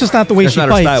doesn't, that's just not the way she fights.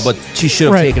 That's not her style, but she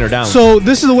should have taken her down. So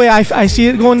this is the way I see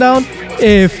it going down.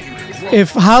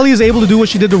 If Holly is able to do what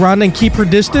she did to Ronda and keep her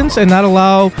distance and not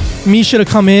allow Miesha to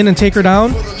come in and take her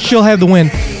down, she'll have the win.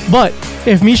 But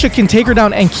if Miesha can take her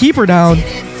down and keep her down,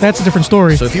 that's a different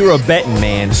story. So if you were a betting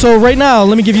man. So right now,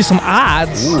 let me give you some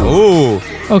odds. Ooh.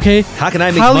 Okay. How can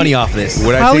I make money off this?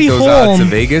 Would I Holly take those odds to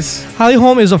Vegas? Holly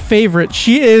Holm is a favorite.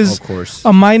 She is Of course.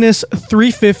 a minus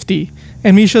 350,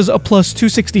 and Misha's a plus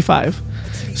 265.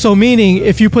 So meaning,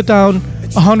 if you put down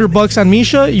 $100 on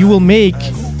Miesha, you will make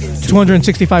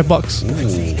 $265.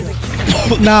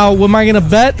 Now, am I gonna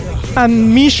bet on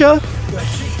Miesha?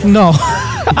 No,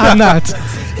 I'm not.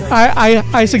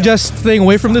 I suggest staying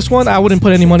away from this one. I wouldn't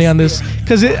put any money on this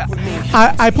because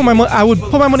I would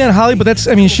put my money on Holly, but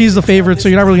she's the favorite, so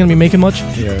you're not really gonna be making much.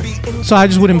 Yeah. So I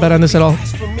just wouldn't bet on this at all.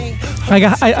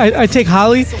 I take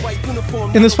Holly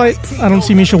in this fight. I don't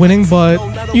see Miesha winning, but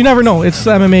you never know. It's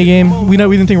the MMA game. We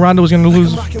didn't think Ronda was gonna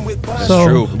lose. That's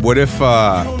true. What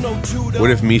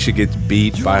if Miesha gets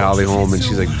beat by Holly Holm and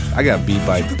she's like, I got beat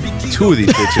by 2 of these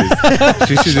bitches.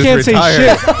 She should just can't retire.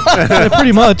 say shit. Yeah,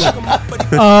 pretty much.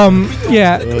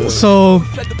 Yeah. So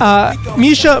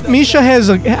Miesha has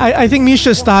I think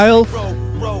Miesha's style,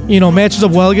 matches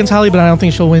up well against Holly, but I don't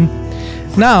think she'll win.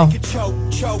 Now,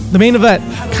 the main event: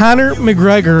 Conor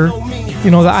McGregor,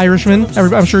 the Irishman.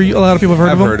 I'm sure a lot of people have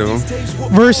heard of him. I've heard of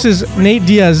him. Versus Nate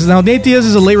Diaz. Now, Nate Diaz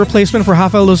is a late replacement for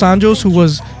Rafael Dos Anjos, who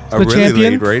was the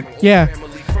champion. Late, right? Yeah.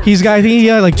 I think he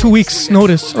had like 2 weeks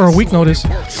notice or a week notice.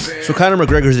 So Conor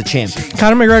McGregor is a champ.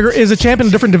 Conor McGregor is a champ in a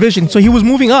different division. So he was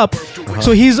moving up.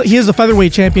 So he is a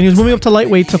featherweight champion. He was moving up to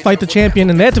lightweight to fight the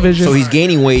champion in that division. So he's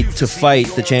gaining weight to fight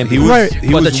the champion. Right.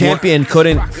 But the champion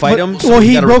couldn't fight him. So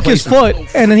he broke his foot,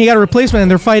 and then he got a replacement, and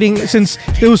they're fighting. Since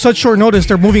it was such short notice,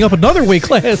 they're moving up another weight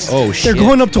class. Oh, shit. They're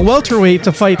going up to welterweight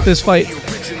to fight this fight.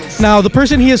 Now, the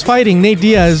person he is fighting, Nate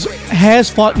Diaz, has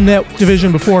fought in that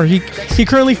division before. He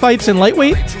currently fights in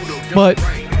lightweight, but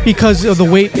because of the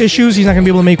weight issues, he's not going to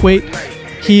be able to make weight.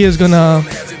 He is going to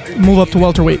move up to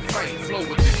welterweight.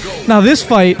 Now, this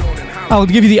fight, I'll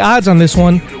give you the odds on this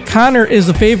one. Conor is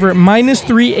the favorite, minus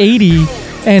 380,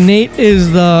 and Nate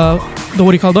is the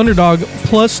underdog,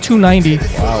 plus 290.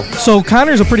 Wow. So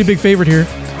Conor's a pretty big favorite here.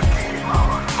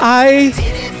 I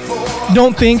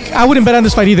wouldn't bet on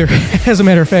this fight either, as a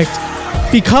matter of fact,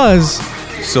 because...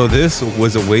 So this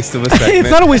was a waste of a segment. It's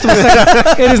not a waste of a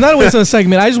segment. It is not a waste of a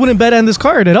segment. I just wouldn't bet on this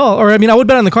card at all. Or, I would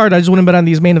bet on the card. I just wouldn't bet on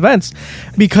these main events.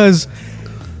 Because,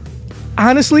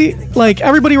 honestly,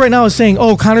 everybody right now is saying,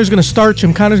 oh, Conor's going to starch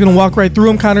him. Conor's going to walk right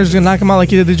through him. Conor's going to knock him out like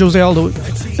he did to Jose Aldo.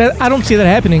 I don't see that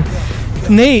happening.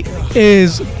 Nate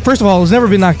is, first of all, has never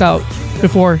been knocked out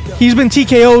before. He's been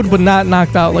TKO'd, but not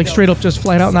knocked out, straight up just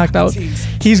flat out knocked out.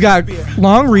 He's got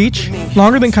long reach,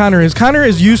 longer than Conor is. Conor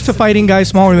is used to fighting guys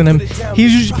smaller than him.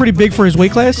 He's usually pretty big for his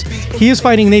weight class. He is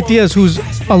fighting Nate Diaz, who's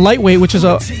a lightweight, which is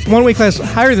a 1 weight class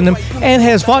higher than him, and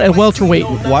has fought at welterweight.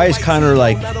 Why is Conor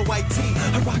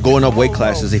going up weight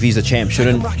classes if he's a champ?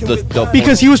 Shouldn't the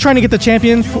because he was trying to get the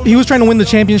champion. He was trying to win the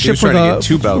championship for the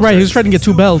 2 belts. Right, he was trying to get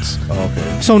 2 belts. Oh,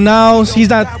 okay. So now he's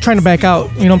not trying to back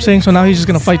out. You know what I'm saying? So now he's just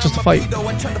gonna fight just to fight.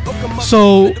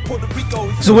 So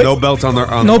So wait, No belt on the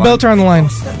no line. belt on the line.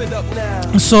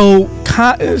 So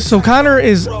Connor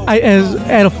is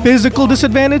at a physical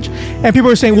disadvantage, and people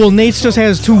are saying, well, Nate just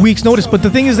has 2 weeks notice. But the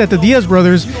thing is that the Diaz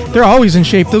brothers, they're always in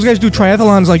shape. Those guys do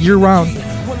triathlons like year round,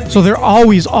 so they're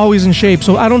always in shape.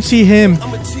 So I don't see him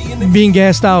being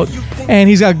gassed out. And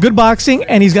he's got good boxing,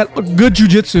 and he's got good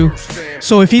jiu-jitsu.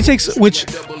 So if he takes,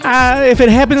 if it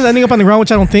happens ending up on the ground,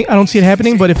 which I don't see it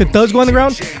happening, but if it does go on the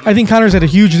ground, I think Connor's at a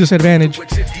huge disadvantage.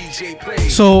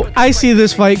 So I see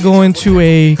this fight going to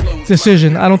a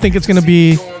decision. I don't think it's going to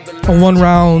be a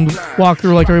 1-round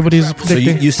walkthrough like everybody's So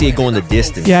predicting. you see it going the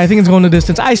distance. Yeah, I think it's going the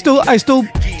distance. I still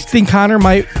think Connor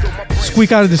might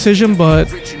squeak out a decision, but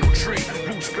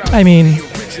I mean,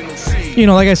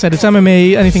 like I said, it's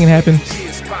MMA. Anything can happen.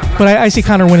 But I see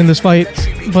Connor winning this fight,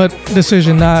 but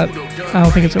decision, I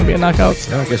don't think it's going to be a knockout.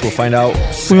 I guess we'll find out.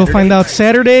 We will find out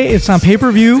Saturday. It's on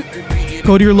pay-per-view.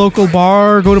 Go to your local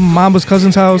bar, go to Mamba's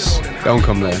cousin's house, Don't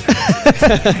come there.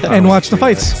 and watch the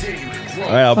fights. All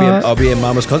right, I'll be at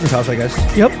Mama's cousin's house, I guess.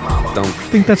 Yep. Don't. I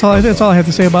think that's all I have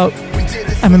to say about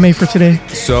MMA for today.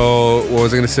 So what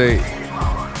was I gonna say?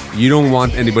 You don't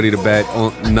want anybody to bet,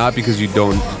 not because you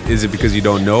don't. Is it because you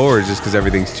don't know, or just because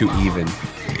everything's too even?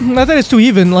 Not that it's too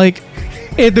even. Like,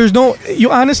 there's no.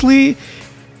 You honestly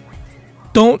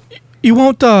don't. You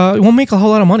won't make a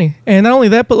whole lot of money. And not only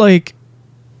that, but like,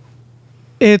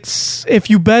 it's if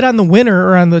you bet on the winner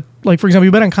or on the, like, for example,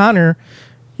 you bet on Connor,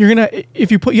 you're gonna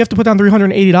you have to put down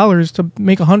 $380 to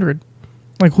make $100.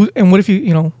 Like, who? And what if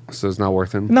you So it's not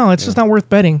worth it. No, it's just not worth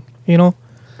betting. I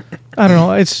don't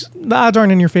know. It's the odds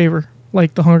aren't in your favor,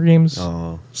 like the Hunger Games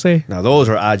say. Now those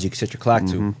are odds you can set your clock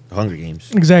to. The Hunger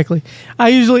Games. Exactly. I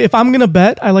usually, if I'm gonna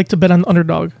bet, I like to bet on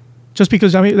underdog, just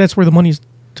because that's where the money's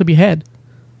to be had.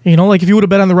 Like if you would have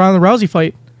bet on the Ronda Rousey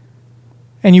fight,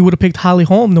 and you would have picked Holly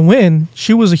Holm to win,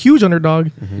 she was a huge underdog.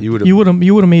 You would You would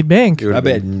have made bank. I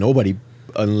bet nobody,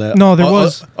 unless No, there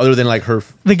was. other than like her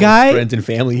The guy, friends and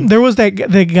family. There was the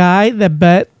guy that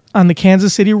bet on the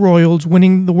Kansas City Royals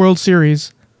winning the World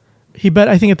Series. He bet,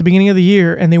 I think, at the beginning of the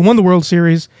year, and they won the World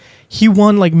Series. He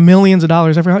won like millions of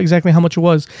dollars. I forgot exactly how much it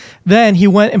was. Then he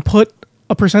went and put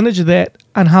a percentage of that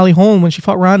on Holly Holm when she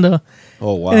fought Ronda.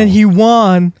 Oh wow! And then he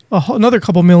won another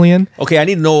couple million. Okay, I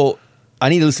need to know. I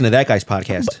need to listen to that guy's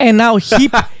podcast. And now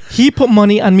he put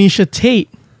money on Misha Tate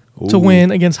to win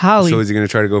against Holly. So is he gonna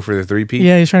try to go for the 3-peat?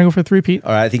 Yeah, he's trying to go for a 3-peat.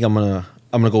 All right, I think I'm gonna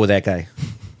go with that guy.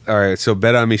 All right. So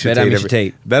bet on Misha Bet Tate. on Misha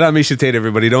Tate. Bet on Misha Tate.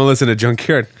 Everybody, don't listen to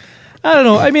Junkyard. I don't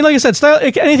know. I mean, like I said,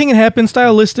 anything can happen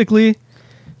stylistically.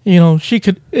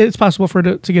 It's possible for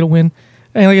her to get a win.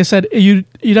 And like I said, you'd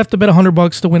have to bet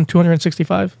 $100 to win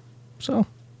 265. So,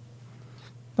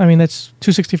 I mean, that's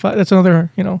 265. That's another,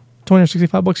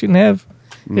 $265 you can have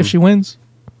if she wins.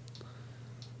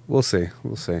 We'll see.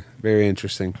 Very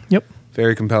interesting. Yep.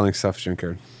 Very compelling stuff,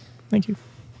 Junkyard. Thank you.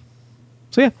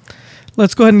 So yeah,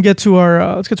 let's go ahead and get to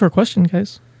our question,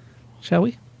 guys. Shall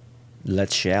we?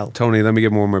 Let's shall. Tony, let me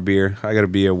get more of my beer. I got to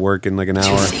be at work in like an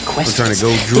hour. I'm trying to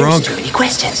go drunk.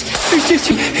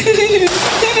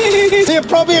 The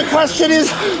appropriate question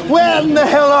is, where in the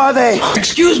hell are they?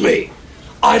 Excuse me.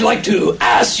 I'd like to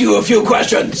ask you a few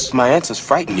questions. My answers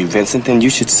frighten you, Vincent, then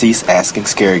you should cease asking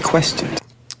scary questions.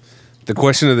 The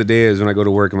question of the day is when I go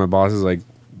to work and my boss is like,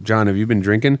 John, have you been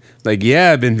drinking? Like,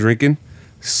 yeah, I've been drinking.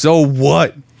 So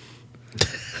what?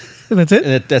 That's it?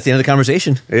 And that's the end of the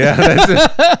conversation. Yeah, that's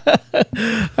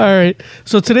it. All right.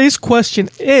 So today's question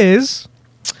is,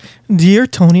 Dear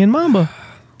Tony and Mamba,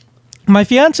 my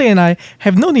fiance and I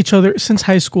have known each other since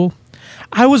high school.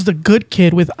 I was the good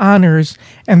kid with honors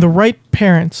and the right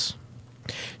parents.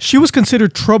 She was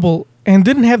considered trouble and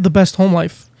didn't have the best home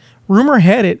life. Rumor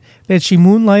had it that she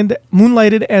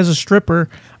moonlighted as a stripper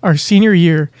our senior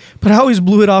year, but I always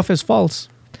blew it off as false.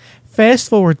 Fast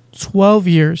forward 12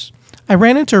 years. I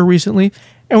ran into her recently,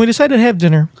 and we decided to have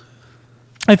dinner.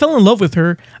 I fell in love with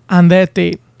her on that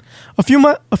date. A few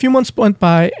months went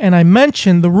by, and I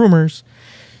mentioned the rumors.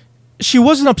 She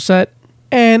wasn't upset,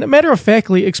 and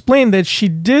matter-of-factly explained that she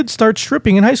did start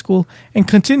stripping in high school and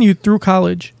continued through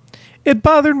college. It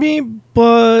bothered me,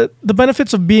 but the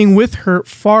benefits of being with her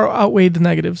far outweighed the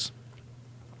negatives.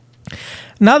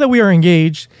 Now that we are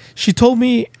engaged, she told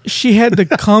me she had to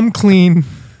come clean.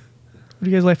 What are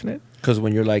you guys laughing at? Because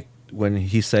when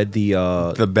he said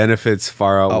the benefits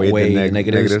far outweigh the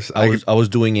negatives. I was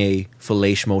doing a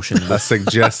fellation motion. A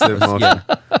suggestive motion.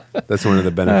 That's one of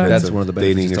the benefits. That's one of the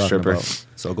benefits dating he's a talking stripper. about.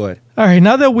 So go ahead. All right,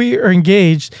 now that we are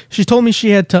engaged, she told me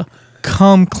she had to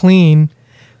come clean.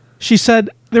 She said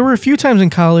there were a few times in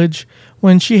college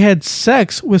when she had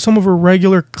sex with some of her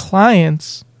regular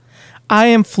clients. I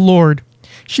am floored.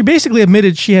 She basically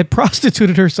admitted she had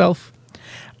prostituted herself.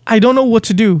 I don't know what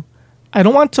to do. I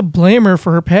don't want to blame her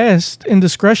for her past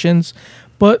indiscretions,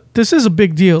 but this is a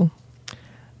big deal.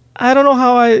 I don't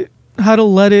know how to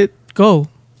let it go.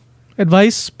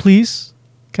 Advice, please.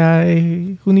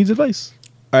 Guy who needs advice.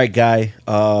 All right, Guy.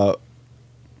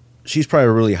 She's probably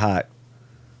really hot.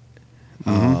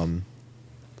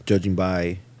 Judging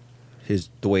by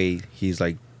the way he's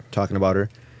like talking about her.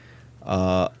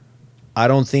 I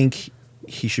don't think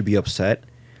he should be upset.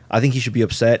 I think he should be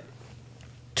upset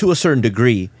to a certain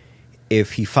degree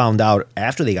if he found out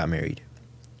after they got married.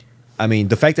 I mean,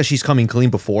 the fact that she's coming clean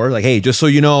before, like, hey, just so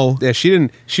you know. Yeah, she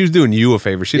was doing you a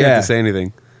favor. She didn't have to say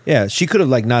anything. Yeah, she could have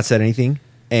like not said anything.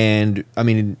 And I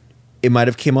mean, it might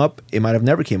have came up, it might have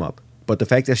never came up. But the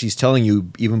fact that she's telling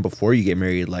you even before you get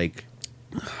married, like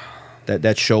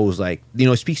that shows like, you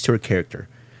know, it speaks to her character.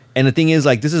 And the thing is,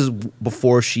 like, this is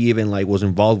before she even like was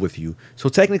involved with you. So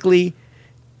technically,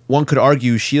 one could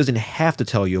argue she doesn't have to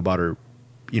tell you about her,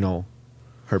 you know,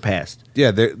 her past.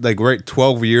 Yeah, like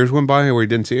 12 years went by where he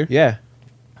didn't see her. Yeah,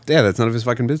 that's none of his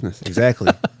fucking business.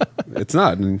 exactly. It's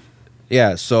not. And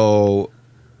Yeah, so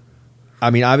I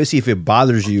mean, obviously, if it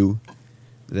bothers you,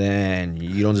 then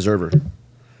you don't deserve her.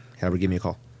 Have her give me a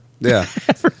call. yeah,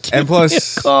 and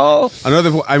plus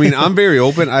another. I mean, I'm very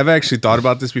open. I've actually thought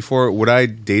about this before. Would I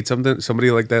date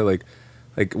somebody like that?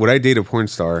 Like would I date a porn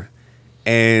star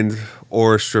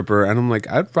or a stripper? And I'm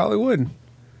like, I probably would.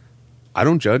 I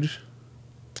don't judge.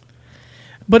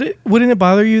 But wouldn't it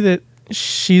bother you that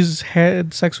she's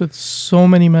had sex with so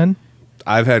many men?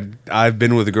 I've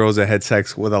been with girls that had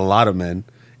sex with a lot of men,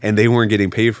 and they weren't getting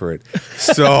paid for it.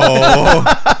 So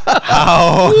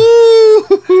how?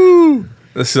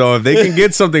 So if they can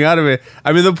get something out of it,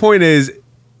 I mean, the point is,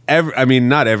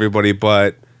 not everybody,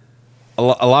 but a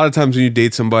lot of times when you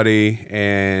date somebody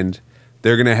and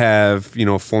they're gonna have, you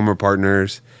know, former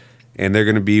partners, and they're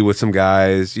gonna be with some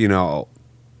guys, you know,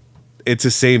 it's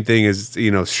the same thing as,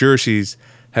 you know, sure, she's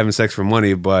having sex for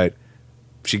money, but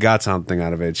she got something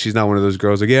out of it. She's not one of those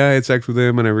girls like, yeah, I had sex with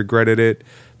him and I regretted it.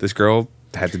 This girl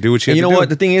had to do what she had to do. You know what?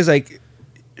 The thing is, like,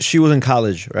 she was in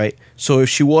college, right? So if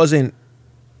she wasn't,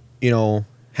 you know,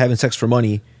 having sex for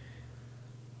money,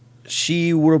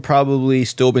 she would have probably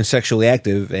still been sexually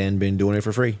active and been doing it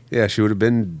for free. Yeah, she would have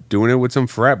been doing it with some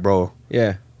frat bro.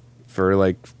 Yeah. For,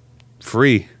 like,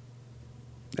 free.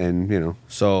 And, you know.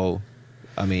 So,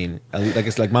 I mean, like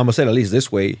it's like Mama said, at least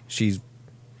this way, she's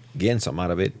getting something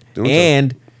out of it.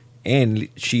 And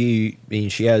she, I mean,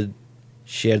 she had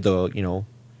the, you know,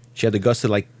 she had the guts to,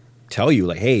 like, tell you,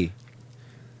 like, hey,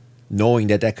 knowing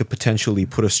that could potentially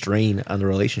put a strain on the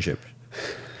relationship.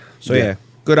 So yeah,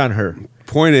 good on her.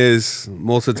 Point is,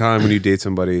 most of the time when you date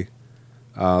somebody,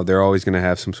 they're always going to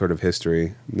have some sort of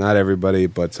history. Not everybody,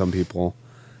 but some people.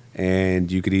 And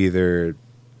you could either,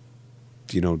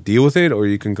 you know, deal with it, or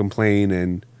you can complain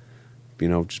and, you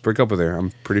know, just break up with her.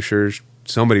 I'm pretty sure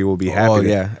somebody will be happy. Oh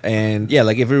yeah, and yeah,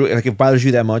 like if it bothers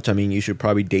you that much, I mean, you should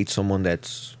probably date someone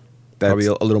that's probably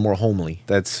a little more homely.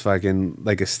 That's fucking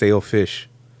like a stale fish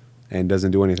and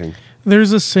doesn't do anything.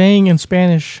 There's a saying in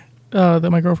Spanish that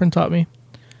my girlfriend taught me.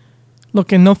 Lo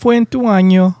que no fue en tu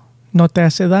año, no te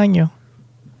hace daño.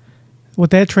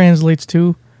 What that translates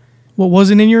to, what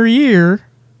wasn't in your year,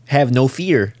 have no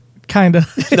fear. Kinda.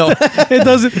 No, it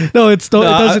doesn't. No, it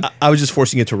doesn't. I was just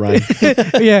forcing it to rhyme.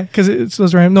 Yeah, because it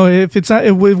doesn't rhyme. No, if it's not,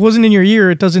 it wasn't in your year,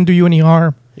 it doesn't do you any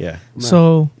harm. Yeah.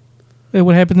 So,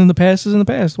 what happened in the past is in the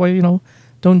past. Why, you know,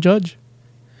 don't judge.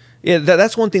 Yeah,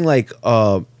 that's one thing like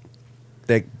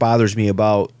that bothers me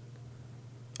about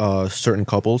certain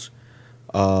couples.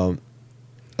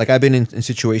 Like I've been in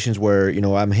situations where, you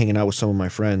know, I'm hanging out with some of my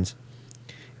friends,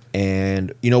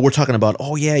 and, you know, we're talking about,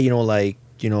 oh yeah, you know, like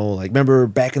remember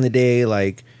back in the day,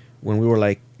 like when we were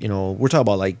like, you know, we're talking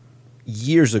about like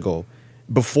years ago,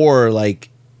 before like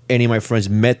any of my friends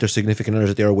met their significant others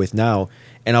that they are with now.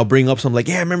 And I'll bring up something like,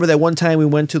 yeah, remember that one time we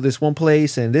went to this one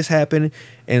place and this happened,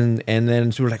 and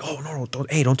then so we're like, oh no,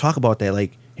 don't talk about that.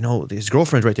 Like, you know, his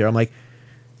girlfriend's right there. I'm like,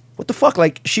 what the fuck?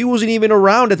 Like, she wasn't even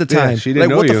around at the time. Yeah, she didn't like,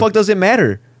 know what you. the fuck does it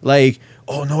matter? Like,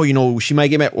 oh no, you know, she might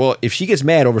get mad. Well, if she gets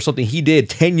mad over something he did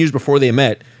 10 years before they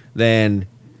met, then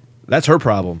that's her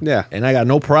problem. Yeah. And I got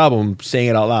no problem saying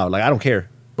it out loud. Like, I don't care.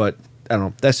 But I don't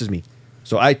know. That's just me.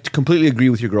 So I completely agree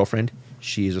with your girlfriend.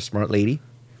 She is a smart lady.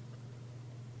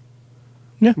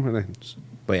 Yeah.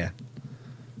 But yeah.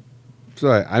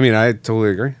 So I mean, I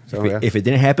totally agree. So If it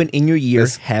didn't happen in your year,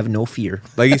 have no fear.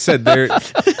 Like you said,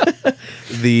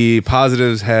 the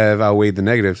positives have outweighed the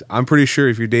negatives. I'm pretty sure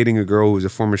if you're dating a girl who's a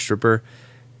former stripper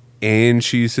and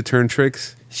she used to turn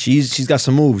tricks, she's got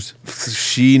some moves.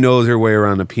 She knows her way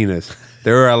around a penis.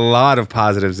 There are a lot of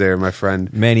positives there, my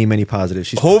friend. Many, many positives.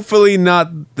 She's Hopefully not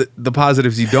the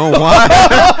positives you don't want.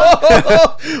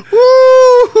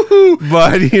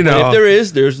 But, you know. If there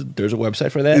is, there's a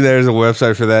website for that. There's a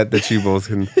website for that you both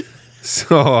can.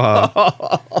 So,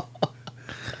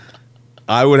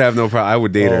 I would have no problem. I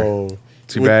would date her.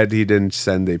 Too bad he didn't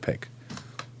send a pic.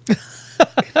 Yeah,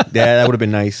 that would have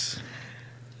been nice.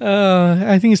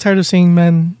 I think he's tired of seeing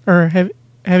men or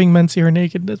having men see her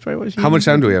naked. That's probably what she. How much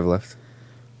time do we have left?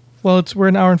 Well, we're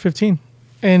an hour and 15,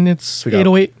 and it's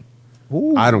 8:08.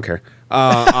 I don't care.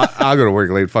 I'll go to work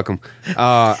late. Fuck them.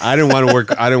 I didn't want to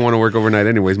work. I didn't want to work overnight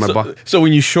anyways. My boss. So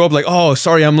when you show up, like, oh,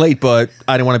 sorry, I'm late, but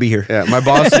I didn't want to be here. Yeah, my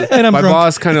boss. I'm my drunk.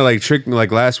 boss kind of like tricked me.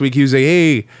 Like last week, he was like,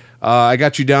 "Hey, I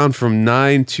got you down from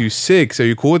 9 to 6. Are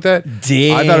you cool with that?"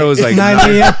 Damn. I thought it was like 9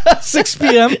 a.m., 6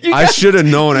 p.m. I should have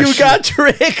known. You got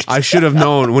tricked. I should have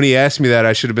known when he asked me that.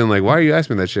 I should have been like, "Why are you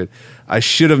asking me that shit?" I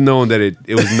should have known that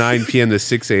it was 9 p.m. to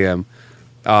 6 a.m.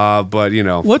 But you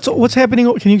know, What's happening?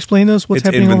 Can you explain this? What's it's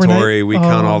happening inventory. overnight? We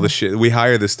count all the shit. We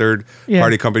hire this third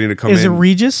party company to come in. Is it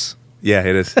Regis? Yeah,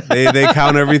 it is. They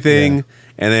count everything,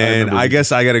 and then I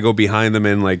guess I got to go behind them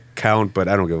and like count, but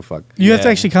I don't give a fuck. You have to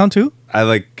actually count too,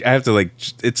 I have to like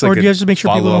it's like or do you have to make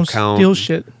sure people follow-up don't steal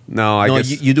shit? No, I guess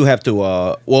you do have to.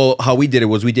 Well, how we did it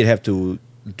was we did have to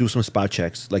do some spot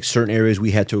checks. Like certain areas,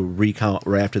 we had to recount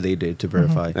right after they did to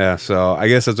verify. yeah. So I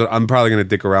guess that's what I'm probably gonna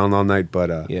dick around all night,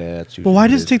 but Yeah, that's. Well, why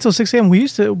does it take till 6 a.m.? We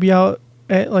used to be out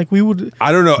at we would.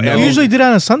 I don't know. We usually did it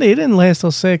on a Sunday. It didn't last till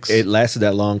 6. It lasted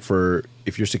that long for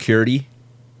if you're security,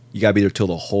 you gotta be there till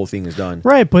the whole thing is done.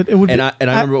 Right, but it would. And I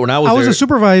remember when I was a there-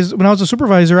 supervisor. When I was a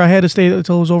supervisor, I had to stay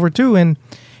until it was over too, and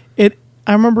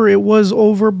I remember it was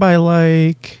over by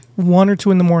like 1 or 2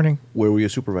 in the morning. Where were you a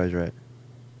supervisor at?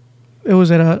 It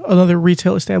was at another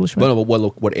retail establishment.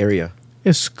 But what area?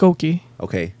 It's Skokie.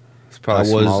 Okay, it's probably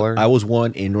smaller. I was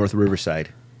one in North Riverside,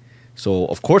 so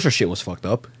of course our shit was fucked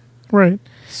up. Right.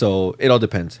 So it all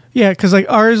depends. Yeah, because like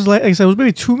ours, like I said, it was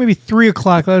maybe 2, maybe 3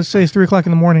 o'clock. Let's say it's 3 o'clock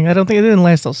in the morning. I don't think it didn't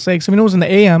last till 6. I mean, it was in the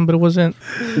AM, but it wasn't.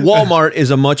 Walmart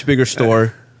is a much bigger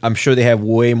store. I'm sure they have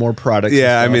way more products.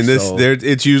 Yeah, and I stuff, mean so-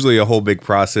 it's usually a whole big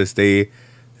process.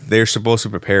 They're supposed to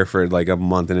prepare for it like a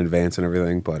month in advance and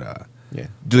everything, but Yeah.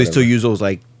 Do they still use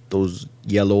those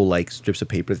yellow like strips of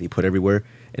paper that they put everywhere,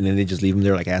 and then they just leave them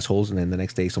there like assholes, and then the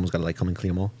next day someone's got to like come and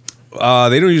clean them all?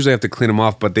 They don't usually have to clean them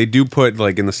off, but they do put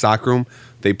like in the stock room.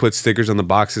 They put stickers on the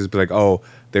boxes, be like, "Oh,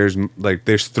 there's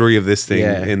 3 of this thing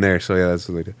in there." So yeah, that's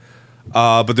what they do.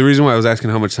 But the reason why I was asking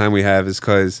how much time we have is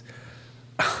because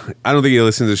I don't think he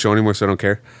listens to the show anymore, so I don't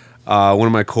care. One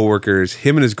of my coworkers,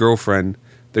 him and his girlfriend,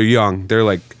 they're young. They're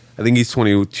like, I think he's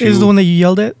 22. Is the one that you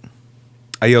yelled at?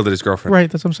 I yelled at his girlfriend. Right,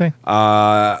 that's what I'm saying.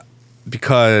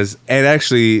 Because and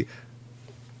actually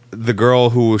the girl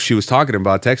who she was talking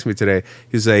about texted me today.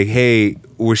 He's like, "Hey,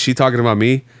 was she talking about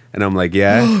me?" And I'm like,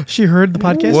 "Yeah." She heard the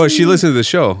podcast? Well, she listened to the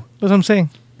show. That's what I'm saying.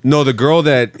 No, the girl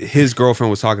that his girlfriend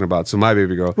was talking about. So my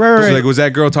baby girl. Right, She's right. like, "Was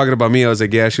that girl talking about me?" I was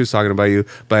like, "Yeah, she was talking about you,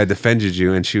 but I defended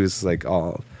you." And she was like,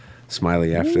 "Oh,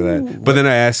 smiley after that." But then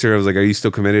I asked her, I was like, "Are you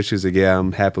still committed?" She was like, "Yeah,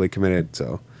 I'm happily committed."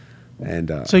 So,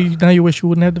 and So now you wish you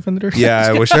wouldn't have defended her? yeah,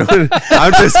 I wish I would.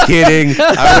 I'm just kidding.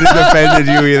 I would have defended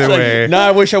you either way. Now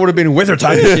I wish I would have been with her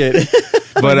talking shit.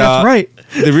 But That's right.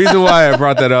 The reason why I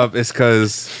brought that up is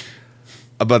because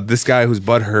about this guy who's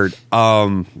butthurt.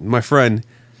 My friend,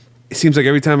 it seems like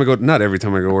every time I go, not every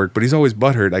time I go to work, but he's always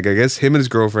butthurt. Like I guess him and his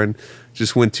girlfriend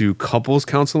just went to couples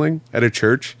counseling at a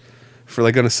church for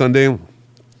like on a Sunday.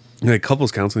 Like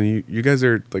couples counseling, you guys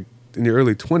are like in your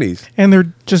early 20s. And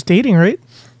they're just dating, right?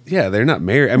 Yeah, they're not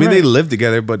married. I mean, Right. they live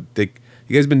together, but you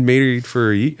guys been married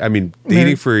for a year. I mean, dating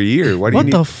Married- for a year. Why do What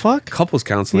you the need fuck? couples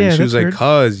counseling? Yeah, She was that's like, weird.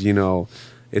 "Cause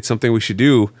it's something we should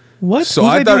do." What? So whose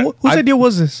I idea, thought whose idea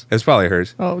was this? It's probably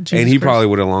hers. Oh, Jesus and he Christ. probably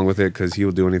would have along with it because he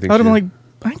will do anything. I would have she- been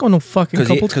like, I ain't going no fucking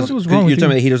couples. What was wrong you're with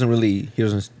telling me you? that he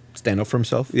doesn't stand up for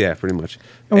himself? Yeah, pretty much.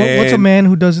 And what's a And man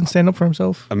who doesn't stand up for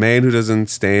himself? A man who doesn't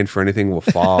stand for anything will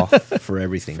fall. For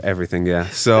everything. Everything, yeah.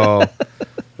 So,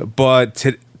 but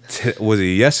was it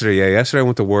yesterday? Yeah, yesterday I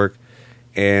went to work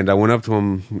and I went up to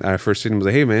him. I first seen him, was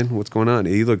like, "Hey man, what's going on?"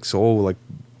 And he looked so like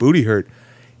booty hurt,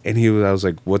 and I was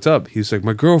like, "What's up?" He was like,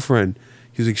 "My girlfriend."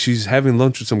 He was like, "She's having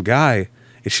lunch with some guy,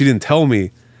 and she didn't tell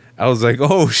me." I was like,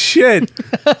 "Oh shit!"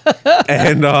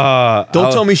 And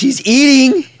Don't tell me she's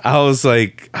eating. I was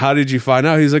like, "How did you find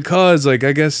out?" He's like, "Cause like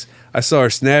I guess I saw her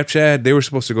Snapchat. They were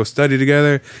supposed to go study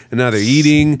together, and now they're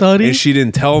eating, Study? and she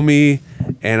didn't tell me."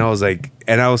 And I was like,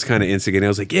 and I was kind of instigating. I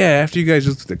was like, "Yeah, after you guys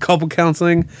just did couple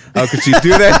counseling, how could she do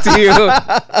that to you?"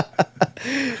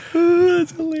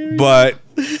 That's hilarious. But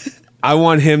I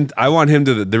want him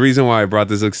to. The reason why I brought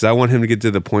this up because I want him to get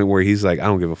to the point where he's like, "I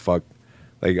don't give a fuck.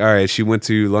 Like, all right, she went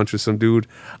to lunch with some dude.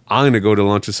 I'm gonna go to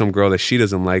lunch with some girl that she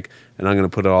doesn't like, and I'm gonna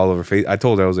put it all over face. I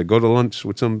told her, I was like, go to lunch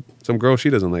with some girl she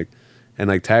doesn't like, and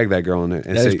like tag that girl in it.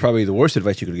 And That say, is probably the worst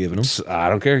advice you could have given him. I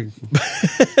don't care.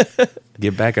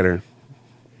 Get back at her.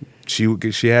 She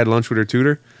had lunch with her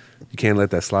tutor. You can't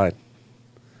let that slide.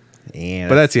 Yeah,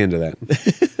 But that's the end of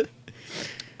that.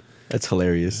 that's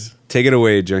hilarious. Take it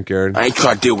away, Junkyard. I ain't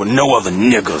trying to deal with no other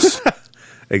niggas.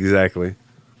 Exactly.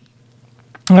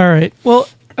 All right. Well,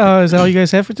 is that all you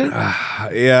guys have for today?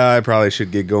 Yeah, I probably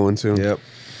should get going soon. Yep.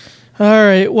 All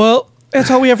right. Well,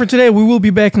 that's all we have for today. We will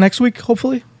be back next week,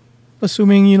 hopefully,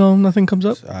 assuming nothing comes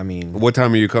up. I mean, What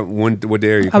time are you coming? What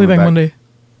day are you I'll be coming back Monday.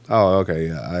 Oh, okay.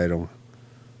 Yeah, I don't.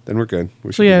 Then we're good.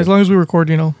 We So should be yeah, good. as long as we record,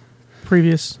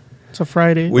 previous. It's a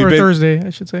Friday We've or a been- Thursday, I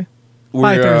should say.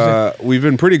 By Thursday. We've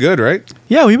been pretty good, right?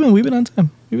 Yeah, we've been on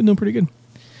time. We've been doing pretty good.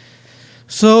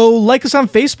 So like us on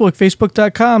Facebook,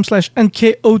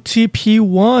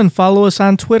 facebook.com/NKOTP1. Follow us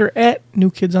on Twitter at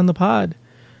New Kids on the Pod.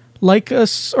 Like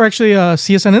us, or actually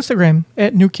see us on Instagram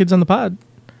at New Kids on the Pod.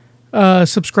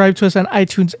 Subscribe to us on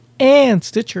iTunes and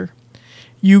Stitcher.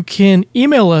 You can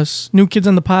email us,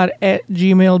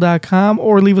 newkidsonthepod@gmail.com,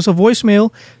 or leave us a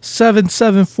voicemail,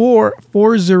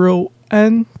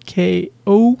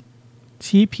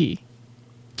 774-40-NKOTP.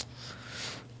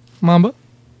 Mamba?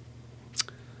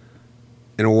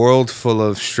 In a world full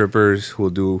of strippers who will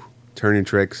do turning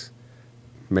tricks,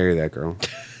 marry that girl.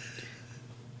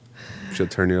 She'll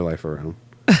turn your life around.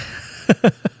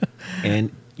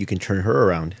 and you can turn her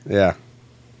around. Yeah.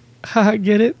 Haha,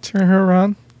 get it? Turn her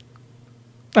around.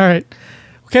 All right.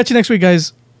 We'll catch you next week,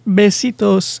 guys.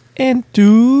 Besitos and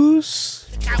deuce.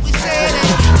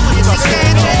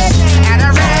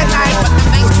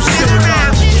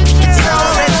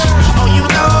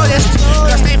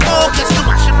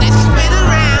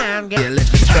 Yeah, let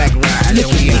the track ride and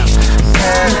we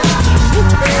out.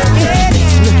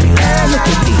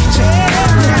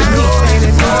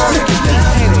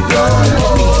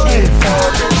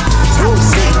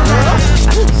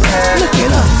 Look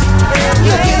it up.